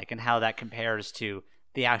looks like and how that compares to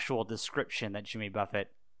the actual description that Jimmy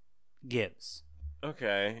Buffett gives.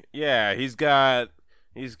 Okay. Yeah, he's got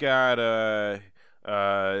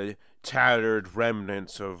tattered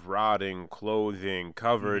remnants of rotting clothing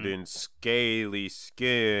covered in scaly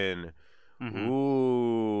skin.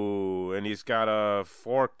 Ooh, and he's got a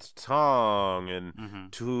forked tongue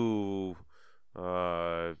and two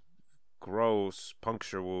gross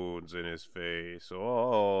puncture wounds in his face.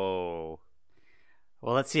 Oh.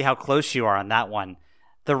 Well, let's see how close you are on that one.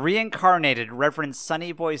 The reincarnated Reverend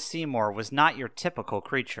Sonny Boy Seymour was not your typical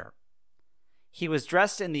creature. He was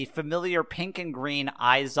dressed in the familiar pink and green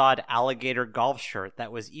Izod alligator golf shirt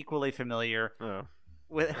that was equally familiar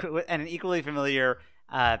with and an equally familiar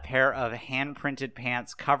pair of hand-printed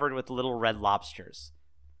pants covered with little red lobsters.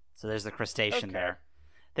 So there's the crustacean there.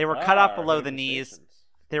 They were cut off below the knees.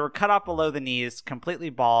 They were cut off below the knees,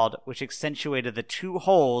 completely bald, which accentuated the two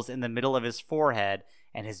holes in the middle of his forehead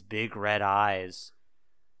and his big red eyes.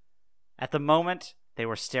 At the moment, they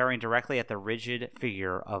were staring directly at the rigid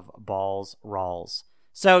figure of Balls Rawls.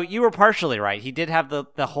 So you were partially right. He did have the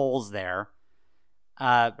holes there.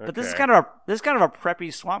 But this is kind of a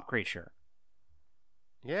preppy swamp creature.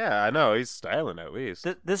 Yeah, I know. He's styling at least.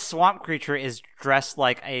 This swamp creature is dressed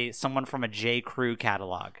like someone from a J. Crew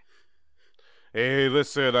catalog. Hey,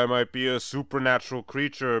 listen, I might be a supernatural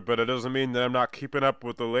creature, but it doesn't mean that I'm not keeping up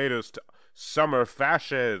with the latest summer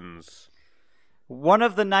fashions. One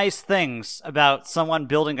of the nice things about someone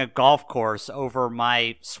building a golf course over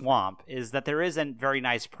my swamp is that there is a very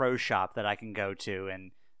nice pro shop that I can go to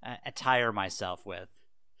and attire myself with.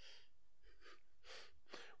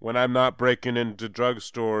 When I'm not breaking into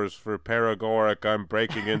drugstores for paregoric, I'm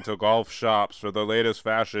breaking into golf shops for the latest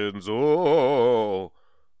fashions. Oh.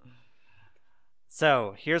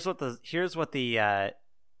 So here's what the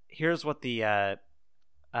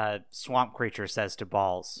swamp creature says to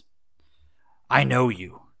Balls. I know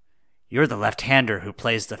you. You're the left-hander who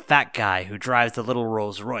plays the fat guy who drives the little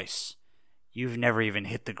Rolls Royce. You've never even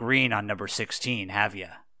hit the green on number 16, have you?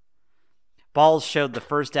 Balls showed the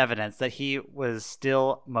first evidence that he was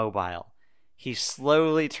still mobile. He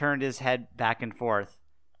slowly turned his head back and forth,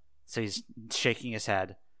 so he's shaking his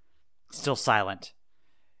head, still silent.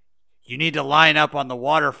 You need to line up on the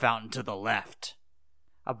water fountain to the left.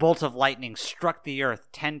 A bolt of lightning struck the earth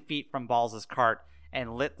 10 feet from Balls' cart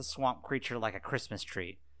and lit the swamp creature like a Christmas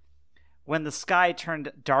tree. When the sky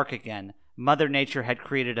turned dark again, Mother Nature had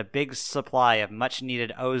created a big supply of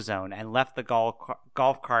much-needed ozone and left the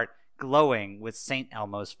golf cart glowing with St.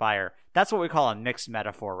 Elmo's fire. That's what we call a mixed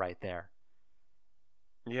metaphor right there.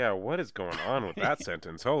 Yeah, what is going on with that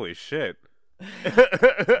sentence? Holy shit.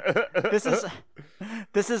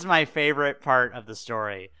 This is my favorite part of the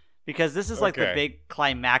story. Because this is like the big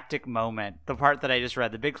climactic moment, the part that I just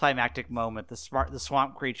read, the big climactic moment. The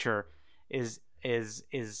swamp creature is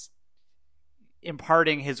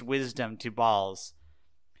imparting his wisdom to Balls.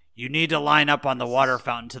 You need to line up on the water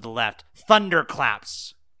fountain to the left.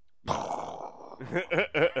 Thunderclaps.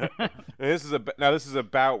 This is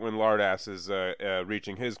about when Lardass is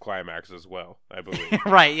reaching his climax as well, I believe.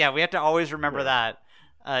 Right? Yeah, we have to always remember that.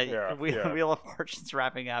 Wheel of Fortune's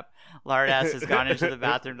wrapping up. Lardass has gone into the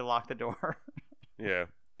bathroom to lock the door. Yeah.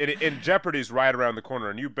 In Jeopardy's right around the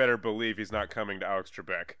corner, and you better believe he's not coming to Alex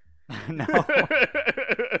Trebek. No.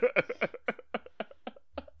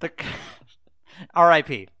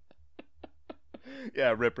 R.I.P.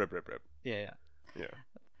 Yeah, rip. Yeah.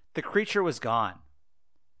 The creature was gone.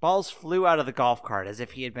 Balls flew out of the golf cart as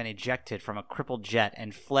if he had been ejected from a crippled jet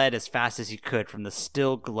and fled as fast as he could from the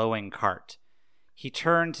still glowing cart. He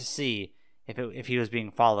turned to see if he was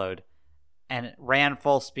being followed and ran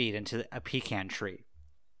full speed into a pecan tree.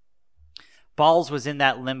 Balls was in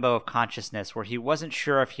that limbo of consciousness where he wasn't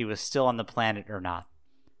sure if he was still on the planet or not.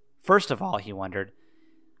 First of all, he wondered,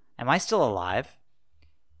 am I still alive?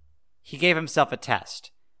 He gave himself a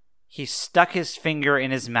test. He stuck his finger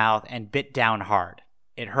in his mouth and bit down hard.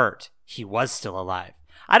 It hurt. He was still alive.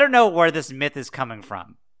 I don't know where this myth is coming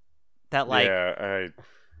from. That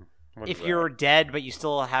if you're dead but you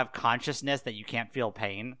still have consciousness that you can't feel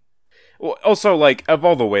pain. Well, also, like, of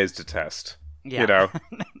all the ways to test, Yeah. You know?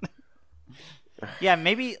 Yeah,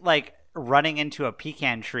 maybe like running into a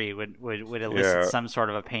pecan tree would elicit some sort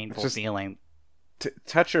of a painful feeling.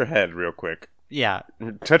 Touch your head real quick. Yeah.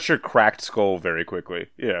 Touch your cracked skull very quickly.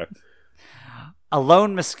 Yeah. A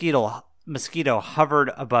lone mosquito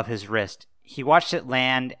hovered above his wrist. He watched it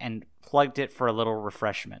land and plugged it for a little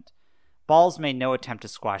refreshment. Balls made no attempt to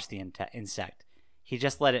squash the insect. He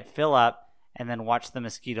just let it fill up and then watched the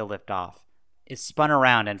mosquito lift off. It spun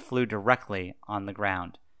around and flew directly on the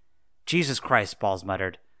ground. Jesus Christ, Balls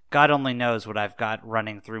muttered. God only knows what I've got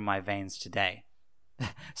running through my veins today.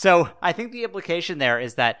 So I think the implication there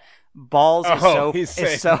is that Balls he's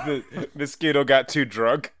saying the mosquito got too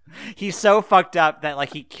drunk. He's so fucked up that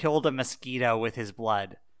like he killed a mosquito with his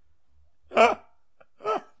blood.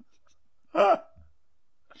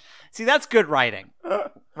 See, that's good writing,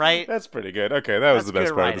 right? That's pretty good. Okay, that was the best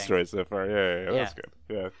part writing. of the story so far. Yeah, that's good.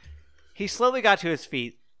 Yeah. He slowly got to his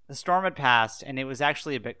feet. The storm had passed, and it was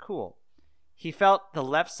actually a bit cool. He felt the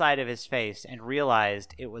left side of his face and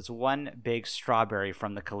realized it was one big strawberry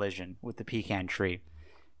from the collision with the pecan tree.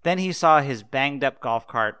 Then he saw his banged-up golf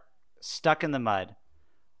cart stuck in the mud.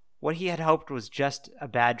 What he had hoped was just a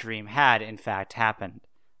bad dream had, in fact, happened.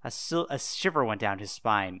 A shiver went down his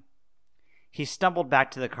spine. He stumbled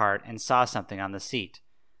back to the cart and saw something on the seat.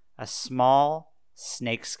 A small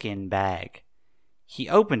snakeskin bag. He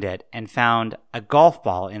opened it and found a golf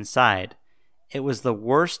ball inside. It was the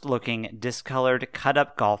worst-looking, discolored,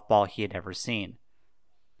 cut-up golf ball he had ever seen.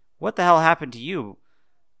 "What the hell happened to you?"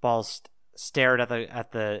 Balls started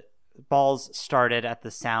at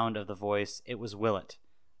the sound of the voice. It was Willett.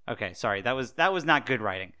 Okay, sorry, that was not good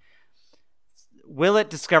writing. Willett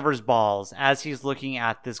discovers Balls as he's looking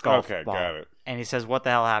at this golf ball. Got it. And he says, "What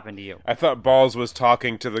the hell happened to you?" I thought Balls was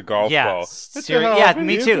talking to the golf ball. Yeah,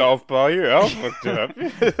 me too. Golf ball, you're all fucked up.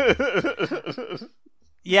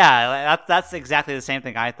 Yeah, that's exactly the same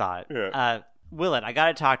thing I thought. Yeah. Willett, I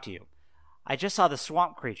gotta talk to you. I just saw the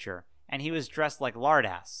swamp creature, and he was dressed like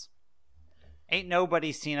Lardass. Ain't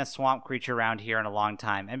nobody seen a swamp creature around here in a long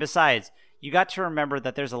time. And besides, you got to remember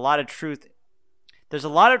that there's a lot of truth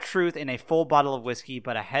in a full bottle of whiskey,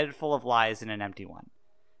 but a head full of lies in an empty one.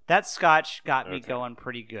 That scotch got me going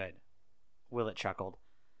pretty good. Willett chuckled.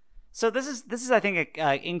 So this is I think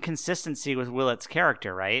a inconsistency with Willett's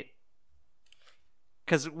character, right?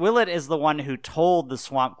 Because Willett is the one who told the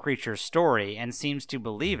swamp creature story and seems to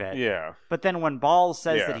believe it. Yeah. But then when Balls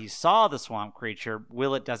says that he saw the swamp creature,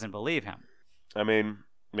 Willett doesn't believe him. I mean,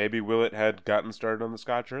 maybe Willett had gotten started on the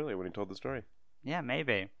scotch early when he told the story. Yeah,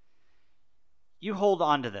 maybe. "You hold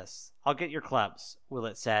on to this. I'll get your clubs,"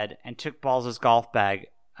 Willett said, and took Balls' golf bag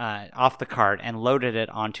off the cart and loaded it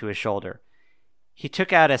onto his shoulder. He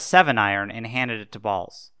took out a 7-iron and handed it to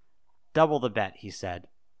Balls. "Double the bet," he said.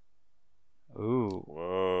 Ooh.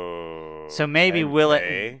 Whoa. So maybe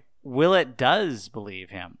Willett does believe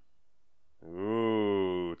him.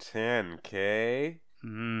 Ooh, 10K?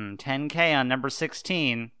 10K on number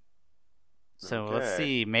 16. So let's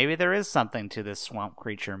see. Maybe there is something to this swamp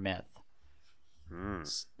creature myth.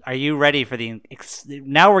 Are you ready for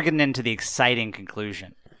now we're getting into the exciting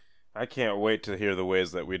conclusion. I can't wait to hear the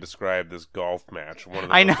ways that we describe this golf match. One of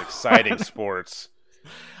the most exciting sports.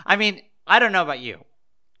 I mean, I don't know about you,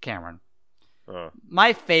 Cameron.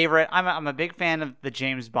 My favorite, I'm a big fan of the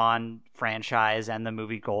James Bond franchise and the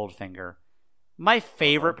movie Goldfinger. My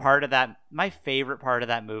favorite part of that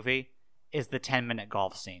movie is the 10-minute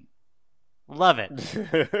golf scene. Love it.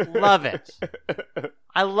 Love it.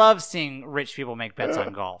 I love seeing rich people make bets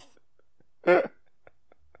on golf.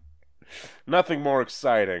 Nothing more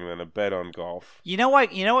exciting than a bet on golf. You know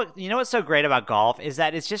what's so great about golf is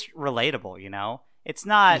that it's just relatable, you know? It's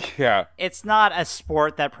not a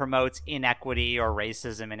sport that promotes inequity or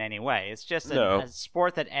racism in any way. It's just a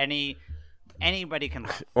sport that anybody can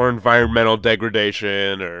love. Or environmental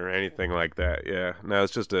degradation or anything like that. Yeah. No,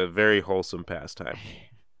 it's just a very wholesome pastime.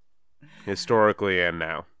 Historically and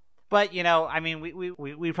now. But, you know, I mean,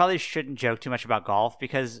 we probably shouldn't joke too much about golf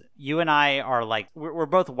because you and I are like, we're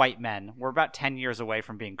both white men. We're about 10 years away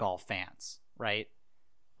from being golf fans, right?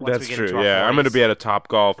 That's true, yeah. 40s. I'm going to be at a Top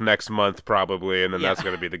Golf next month probably, and then that's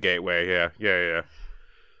going to be the gateway, yeah.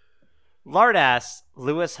 Lardass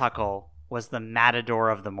Lewis Huckle was the matador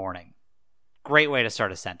of the morning. Great way to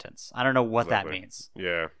start a sentence. I don't know what that means.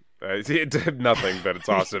 Yeah. It did nothing, but it's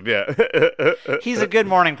awesome, yeah. He's a good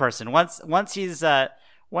morning person. Once he's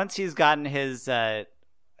gotten his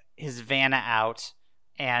Vanna out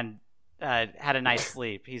and had a nice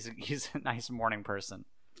sleep, he's a nice morning person.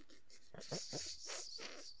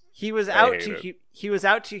 He was out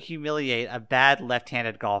to humiliate a bad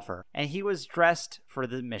left-handed golfer, and he was dressed for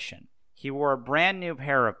the mission. He wore a brand new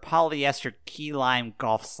pair of polyester key lime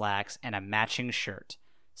golf slacks and a matching shirt.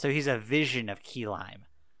 So he's a vision of key lime.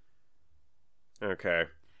 Okay.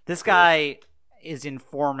 This guy is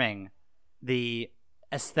informing the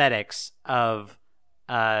aesthetics of,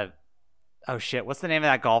 oh shit, what's the name of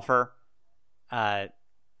that golfer? The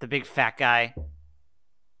big fat guy.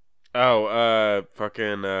 Oh,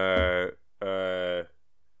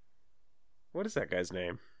 what is that guy's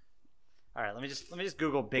name? All right, let me just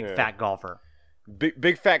Google big fat golfer.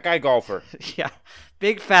 Big fat guy golfer. Yeah,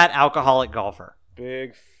 big fat alcoholic golfer.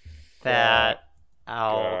 Big fat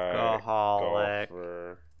alcoholic.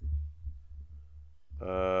 Golfer.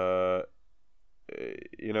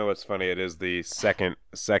 You know what's funny? It is the second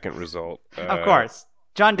result. Of course,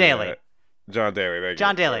 John Daly. John Daly.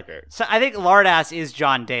 John Daly. Okay. So I think Lardass is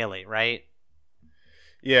John Daly, right?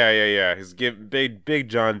 Yeah. He's big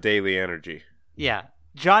John Daly energy. Yeah.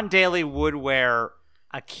 John Daly would wear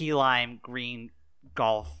a key lime green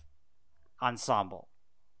golf ensemble.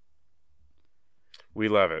 We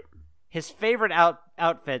love it. His favorite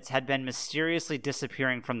outfits had been mysteriously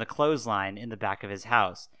disappearing from the clothesline in the back of his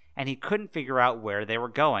house, and he couldn't figure out where they were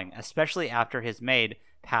going, especially after his maid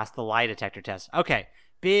passed the lie detector test. Okay,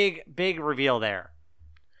 big reveal there.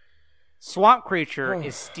 Swamp Creature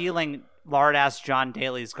is stealing Lardass John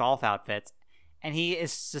Daly's golf outfits, and he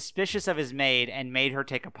is suspicious of his maid and made her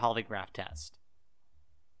take a polygraph test.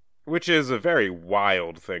 Which is a very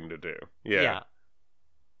wild thing to do. Yeah.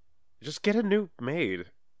 Just get a new maid.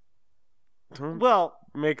 Don't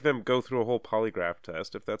make them go through a whole polygraph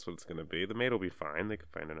test if that's what it's going to be. The maid will be fine. They can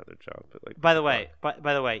find another job. But by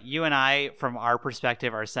the way, you and I, from our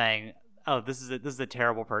perspective, are saying, "Oh, this is a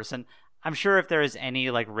terrible person." I'm sure if there is any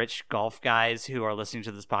rich golf guys who are listening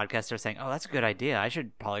to this podcast, they're saying, "Oh, that's a good idea. I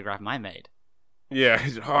should polygraph my maid." Yeah,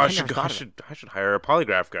 I should hire a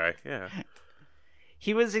polygraph guy. Yeah.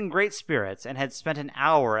 He was in great spirits and had spent an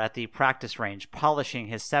hour at the practice range polishing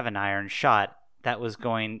his 7-iron shot that was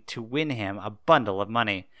going to win him a bundle of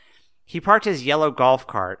money. He parked his yellow golf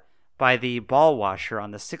cart by the ball washer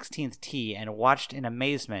on the 16th tee and watched in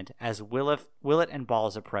amazement as Willett and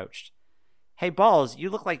Balls approached. "Hey, Balls, you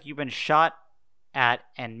look like you've been shot at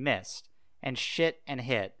and missed, and shit and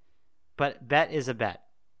hit, but bet is a bet."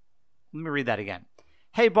 Let me read that again.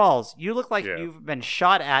 "Hey, Balls, you look like you've been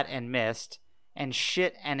shot at and missed, and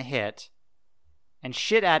shit and hit,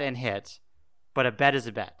 but a bet is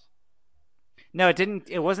a bet." No,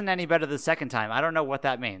 it wasn't any better the second time. I don't know what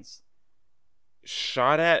that means.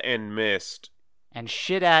 Shot at and missed. And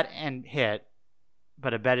shit at and hit,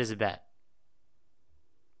 but a bet is a bet.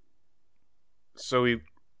 So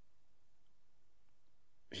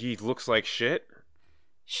he looks like shit?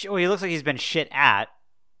 Well, he looks like he's been shit at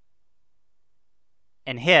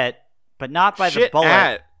and hit, but not by the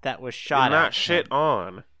bullet that was shot at. Not shit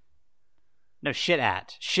on. No, shit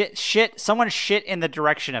at. Shit. Someone shit in the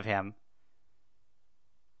direction of him.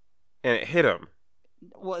 And it hit him.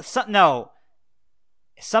 Well, no.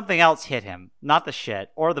 Something else hit him. Not the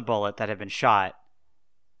shit or the bullet that had been shot.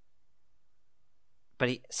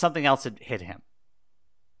 But something else had hit him.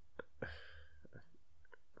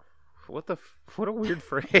 What a weird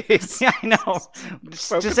phrase. Yeah, I know.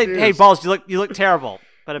 Just say, "Hey, Balls, you look terrible."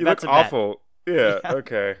 But a bet's a bet. Awful. Yeah,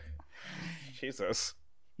 okay. Jesus.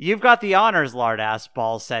 "You've got the honors, Lardass,"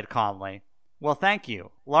 Balls said calmly. "Well, thank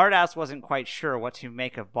you." Lardass wasn't quite sure what to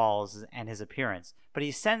make of Balls and his appearance, but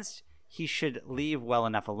he sensed he should leave well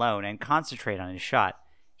enough alone and concentrate on his shot.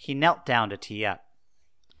 He knelt down to tee up.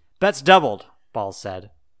 "Bet's doubled," Balls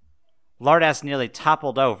said. Lardass nearly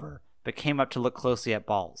toppled over, but came up to look closely at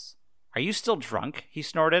Balls. "Are you still drunk?" he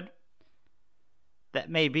snorted. "That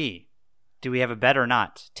may be. Do we have a bet or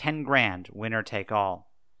not? 10 grand, winner take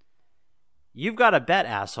all." "You've got a bet,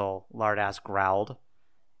 asshole," Lardass growled.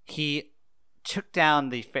 He looked down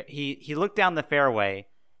the fairway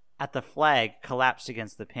at the flag collapsed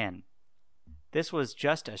against the pin. This was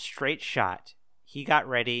just a straight shot. He got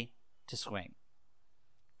ready to swing.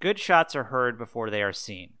 Good shots are heard before they are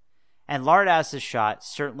seen, and Lardass's shot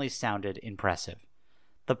certainly sounded impressive.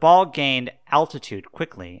 The ball gained altitude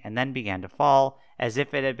quickly and then began to fall as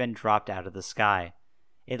if it had been dropped out of the sky.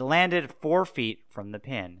 It landed 4 feet from the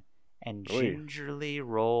pin and gingerly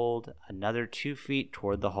rolled another 2 feet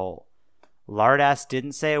toward the hole. Lardass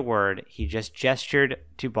didn't say a word. He just gestured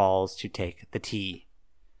to Balls to take the tee.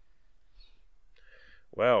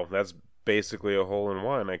 Well, that's basically a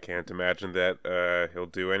hole-in-one. I can't imagine that he'll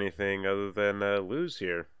do anything other than lose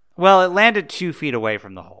here. Well, it landed 2 feet away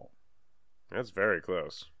from the hole. That's very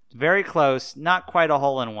close. Very close. Not quite a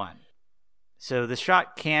hole-in-one. So the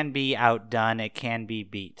shot can be outdone. It can be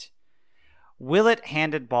beat. Willett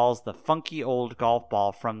handed Balls the funky old golf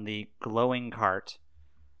ball from the glowing cart.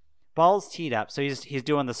 Balls teed up, so he's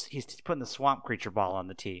doing this. He's putting the swamp creature ball on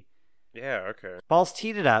the tee. Yeah, okay. Balls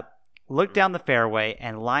teed it up, looked down the fairway,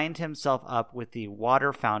 and lined himself up with the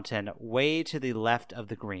water fountain way to the left of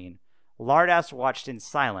the green. Lardass watched in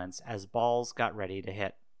silence as Balls got ready to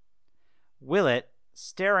hit. Willett,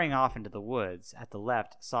 staring off into the woods at the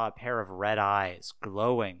left, saw a pair of red eyes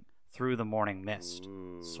glowing through the morning mist.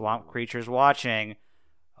 Ooh. Swamp creature's watching.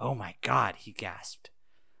 "Oh my God," he gasped.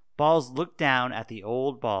 Balls looked down at the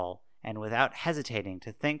old ball, and without hesitating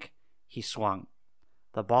to think, he swung.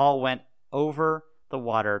 The ball went over the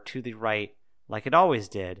water to the right, like it always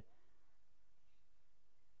did,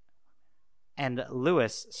 and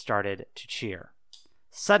Lewis started to cheer.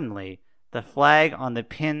 Suddenly, the flag on the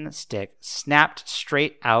pin stick snapped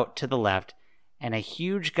straight out to the left, and a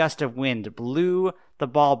huge gust of wind blew the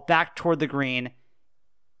ball back toward the green.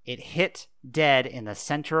 It hit dead in the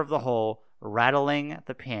center of the hole, rattling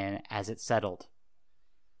the pin as it settled.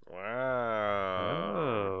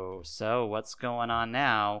 Wow. Oh, so what's going on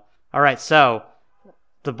now? All right, so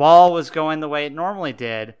the ball was going the way it normally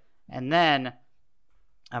did, and then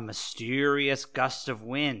a mysterious gust of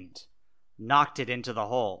wind knocked it into the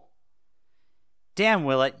hole. "Damn,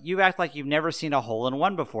 Willett, you act like you've never seen a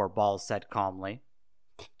hole-in-one before," Balls said calmly,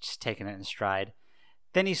 just taking it in stride.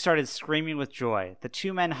 Then he started screaming with joy. The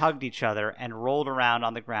two men hugged each other and rolled around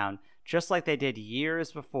on the ground, just like they did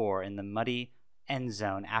years before in the muddy end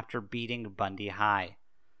zone after beating Bundy High.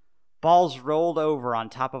 Balls rolled over on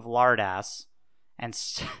top of Lardass and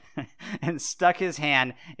stuck his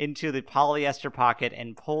hand into the polyester pocket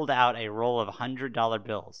and pulled out a roll of $100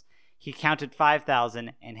 bills. He counted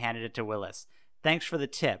 5,000 and handed it to Willis. "Thanks for the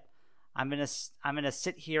tip. I'm gonna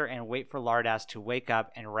sit here and wait for Lardass to wake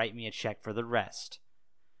up and write me a check for the rest."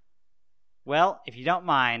 "Well, if you don't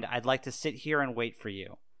mind, I'd like to sit here and wait for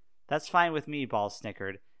you." "That's fine with me," Balls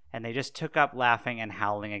snickered, and they just took up laughing and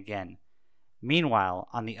howling again. Meanwhile,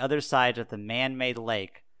 on the other side of the man-made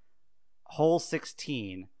lake, hole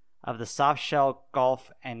 16 of the Softshell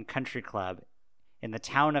Golf and Country Club in the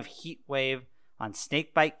town of Heatwave on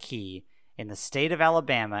Snakebite Key in the state of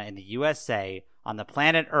Alabama in the USA, on the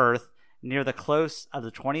planet Earth, near the close of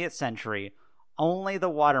the 20th century, only the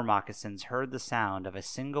water moccasins heard the sound of a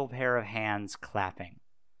single pair of hands clapping.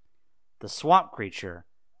 The swamp creature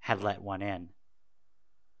had let one in.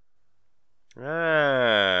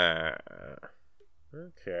 Ah.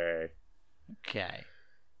 Okay. Okay.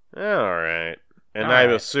 All right. And All I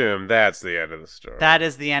right. assume that's the end of the story. That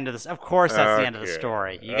is the end of this. Of course, that's the end of the Okay.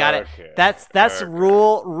 story. You got it. Okay. That's Okay.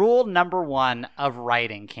 rule number 1 of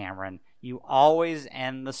writing, Cameron. You always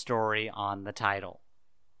end the story on the title.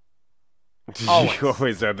 Always. You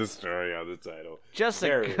always have the story on the title. Just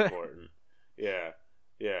Very a good. important. Yeah.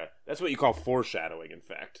 Yeah. That's what you call foreshadowing, in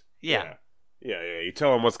fact. Yeah. Yeah. You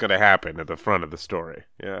tell them what's going to happen at the front of the story.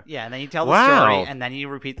 Yeah. Yeah, and then you tell the Wow. story, and then you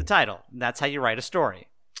repeat the title. That's how you write a story.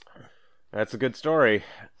 That's a good story.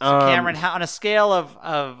 So, Cameron, how, on a scale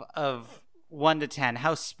of 1 to 10,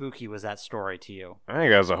 how spooky was that story to you? I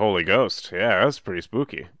think that was a Holy Ghost. Yeah, that was pretty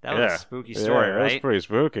spooky. That was a spooky story, yeah, right? That was pretty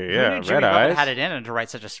spooky. Who Yeah, knew Jimmy red Buffett eyes. had it in him to write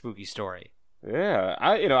such a spooky story? Yeah,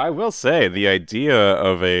 I will say the idea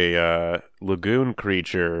of a lagoon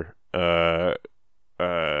creature who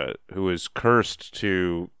is cursed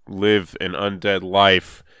to live an undead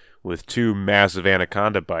life with 2 massive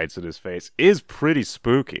anaconda bites in his face is pretty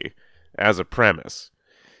spooky as a premise.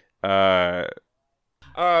 Wow,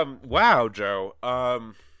 Joe.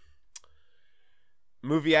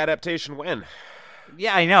 Movie adaptation when?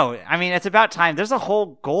 Yeah, I know. I mean, it's about time. There's a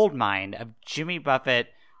whole gold mine of Jimmy Buffett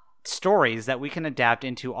stories that we can adapt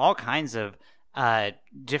into all kinds of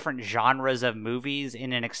different genres of movies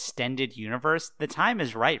in an extended universe. The time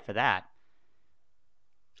is right for that.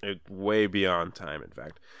 It's way beyond time, in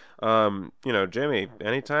fact. Jimmy,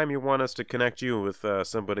 anytime you want us to connect you with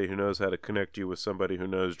somebody who knows how to connect you with somebody who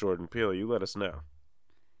knows Jordan Peele, you let us know.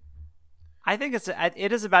 I think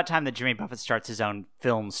it is about time that Jimmy Buffett starts his own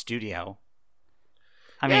film studio.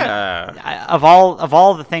 I mean, Yeah. of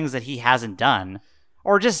all the things that he hasn't done,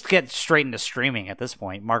 or just get straight into streaming at this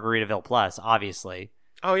point, Margaritaville Plus, obviously.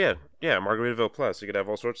 Oh, yeah. Yeah, Margaritaville Plus. You could have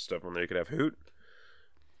all sorts of stuff on there. You could have Hoot.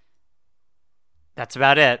 That's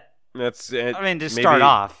about it. That's it. I mean, to Maybe start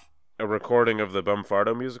off, a recording of the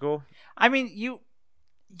Bumfardo musical. I mean, you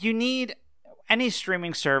need any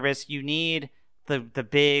streaming service. You need the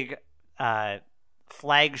big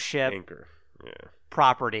flagship Anchor. Yeah.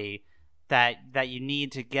 property that you need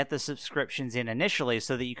to get the subscriptions in initially,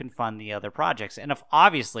 so that you can fund the other projects. And if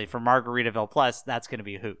obviously for Margaritaville Plus, that's going to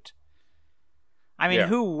be Hoot. I mean, Yeah.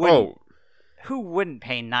 who wouldn't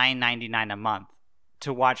pay $9.99 a month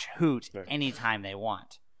to watch Hoot anytime they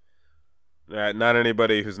want? Not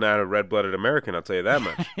anybody who's not a red-blooded American, I'll tell you that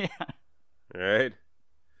much. Yeah. Right?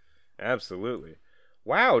 Absolutely.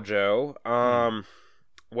 Wow, Joe.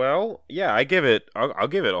 Well, yeah, I'll give it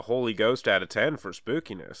a Holy Ghost out of 10 for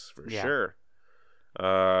spookiness, for sure.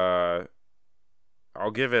 I'll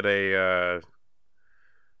give it a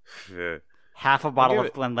half a bottle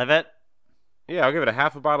of Glenlivet. Yeah, I'll give it a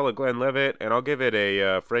half a bottle of Glenlivet, and I'll give it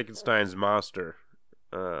a Frankenstein's monster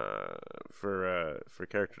for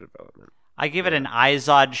character development. I give it an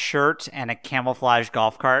Izod shirt and a camouflage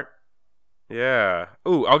golf cart. Yeah.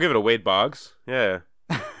 Ooh, I'll give it a Wade Boggs. Yeah.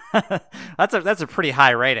 That's a pretty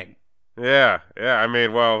high rating. Yeah. I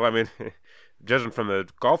mean, judging from the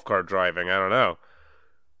golf cart driving, I don't know.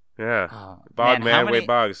 Yeah. Wade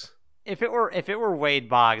Boggs. If it were Wade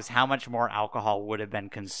Boggs, how much more alcohol would have been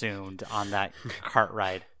consumed on that cart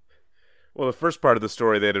ride? Well, the first part of the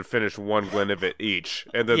story, they'd have finished one Glenlivet each,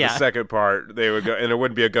 and then the second part, they would go, and it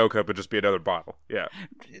wouldn't be a Go Cup; it'd just be another bottle. Yeah,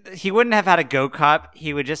 he wouldn't have had a Go Cup.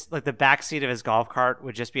 He would just the back seat of his golf cart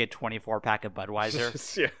would just be a 24-pack of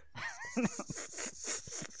Budweiser. Yeah.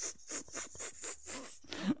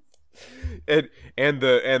 and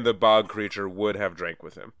the bog creature would have drank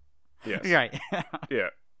with him. Yes. Right.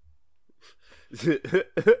 Yeah.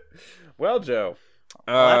 Well, Joe,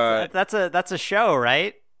 that's a show,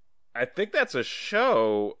 right? I think that's a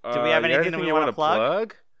show. Do we have anything that we want to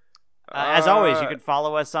plug? As always, you can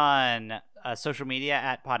follow us on social media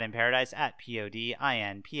at Pod in Paradise, at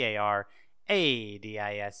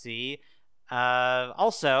PODINPARADISE.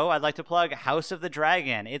 Also, I'd like to plug House of the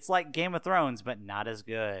Dragon. It's like Game of Thrones, but not as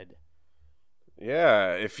good.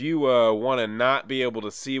 Yeah, if you want to not be able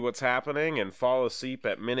to see what's happening and fall asleep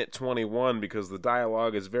at minute 21 because the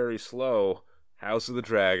dialogue is very slow, House of the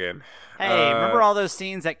Dragon. Hey, remember all those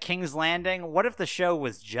scenes at King's Landing? What if the show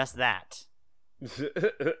was just that?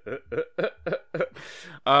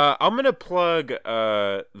 I'm going to plug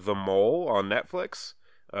The Mole on Netflix.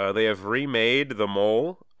 They have remade The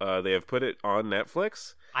Mole. They have put it on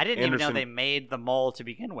Netflix. I didn't even know they made The Mole to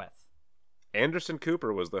begin with. Anderson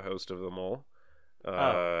Cooper was the host of The Mole.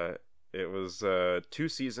 It was a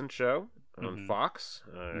 2-season show on Fox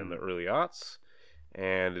in the early aughts.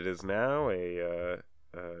 And it is now a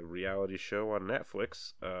reality show on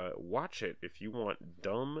Netflix. Watch it if you want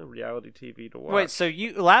dumb reality TV to watch. Wait, so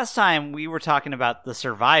last time we were talking about the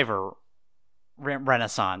Survivor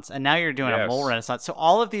renaissance, and now you're doing a mole renaissance. So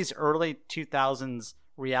all of these early 2000s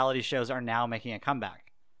reality shows are now making a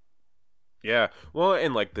comeback. Yeah, well,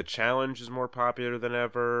 and like The Challenge is more popular than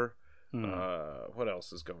ever. What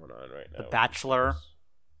else is going on right now? The Bachelor.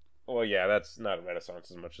 Well, yeah, that's not a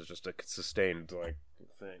renaissance as much as just a sustained thing.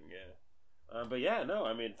 Yeah, but yeah, no,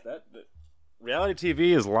 I mean that reality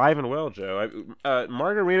TV is live and well, Joe.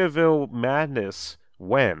 Margaritaville Madness.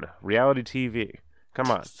 When reality TV?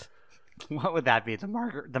 Come on. What would that be? The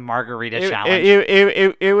Margarita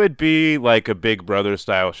Challenge? It would be like a Big Brother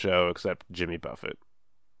style show, except Jimmy Buffett.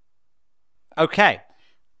 Okay.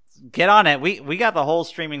 Get on it. We got the whole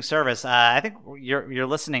streaming service. I think you're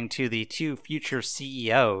listening to the two future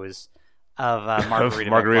CEOs of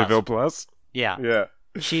Margaritaville Plus. Yeah.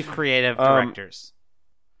 Chief Creative Directors.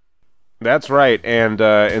 That's right. And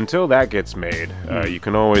until that gets made, you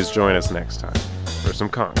can always join us next time for some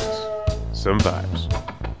comments, some vibes,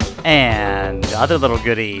 and other little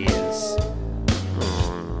goodies.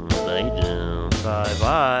 Bye, Joe. Bye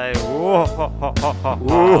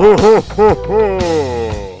bye.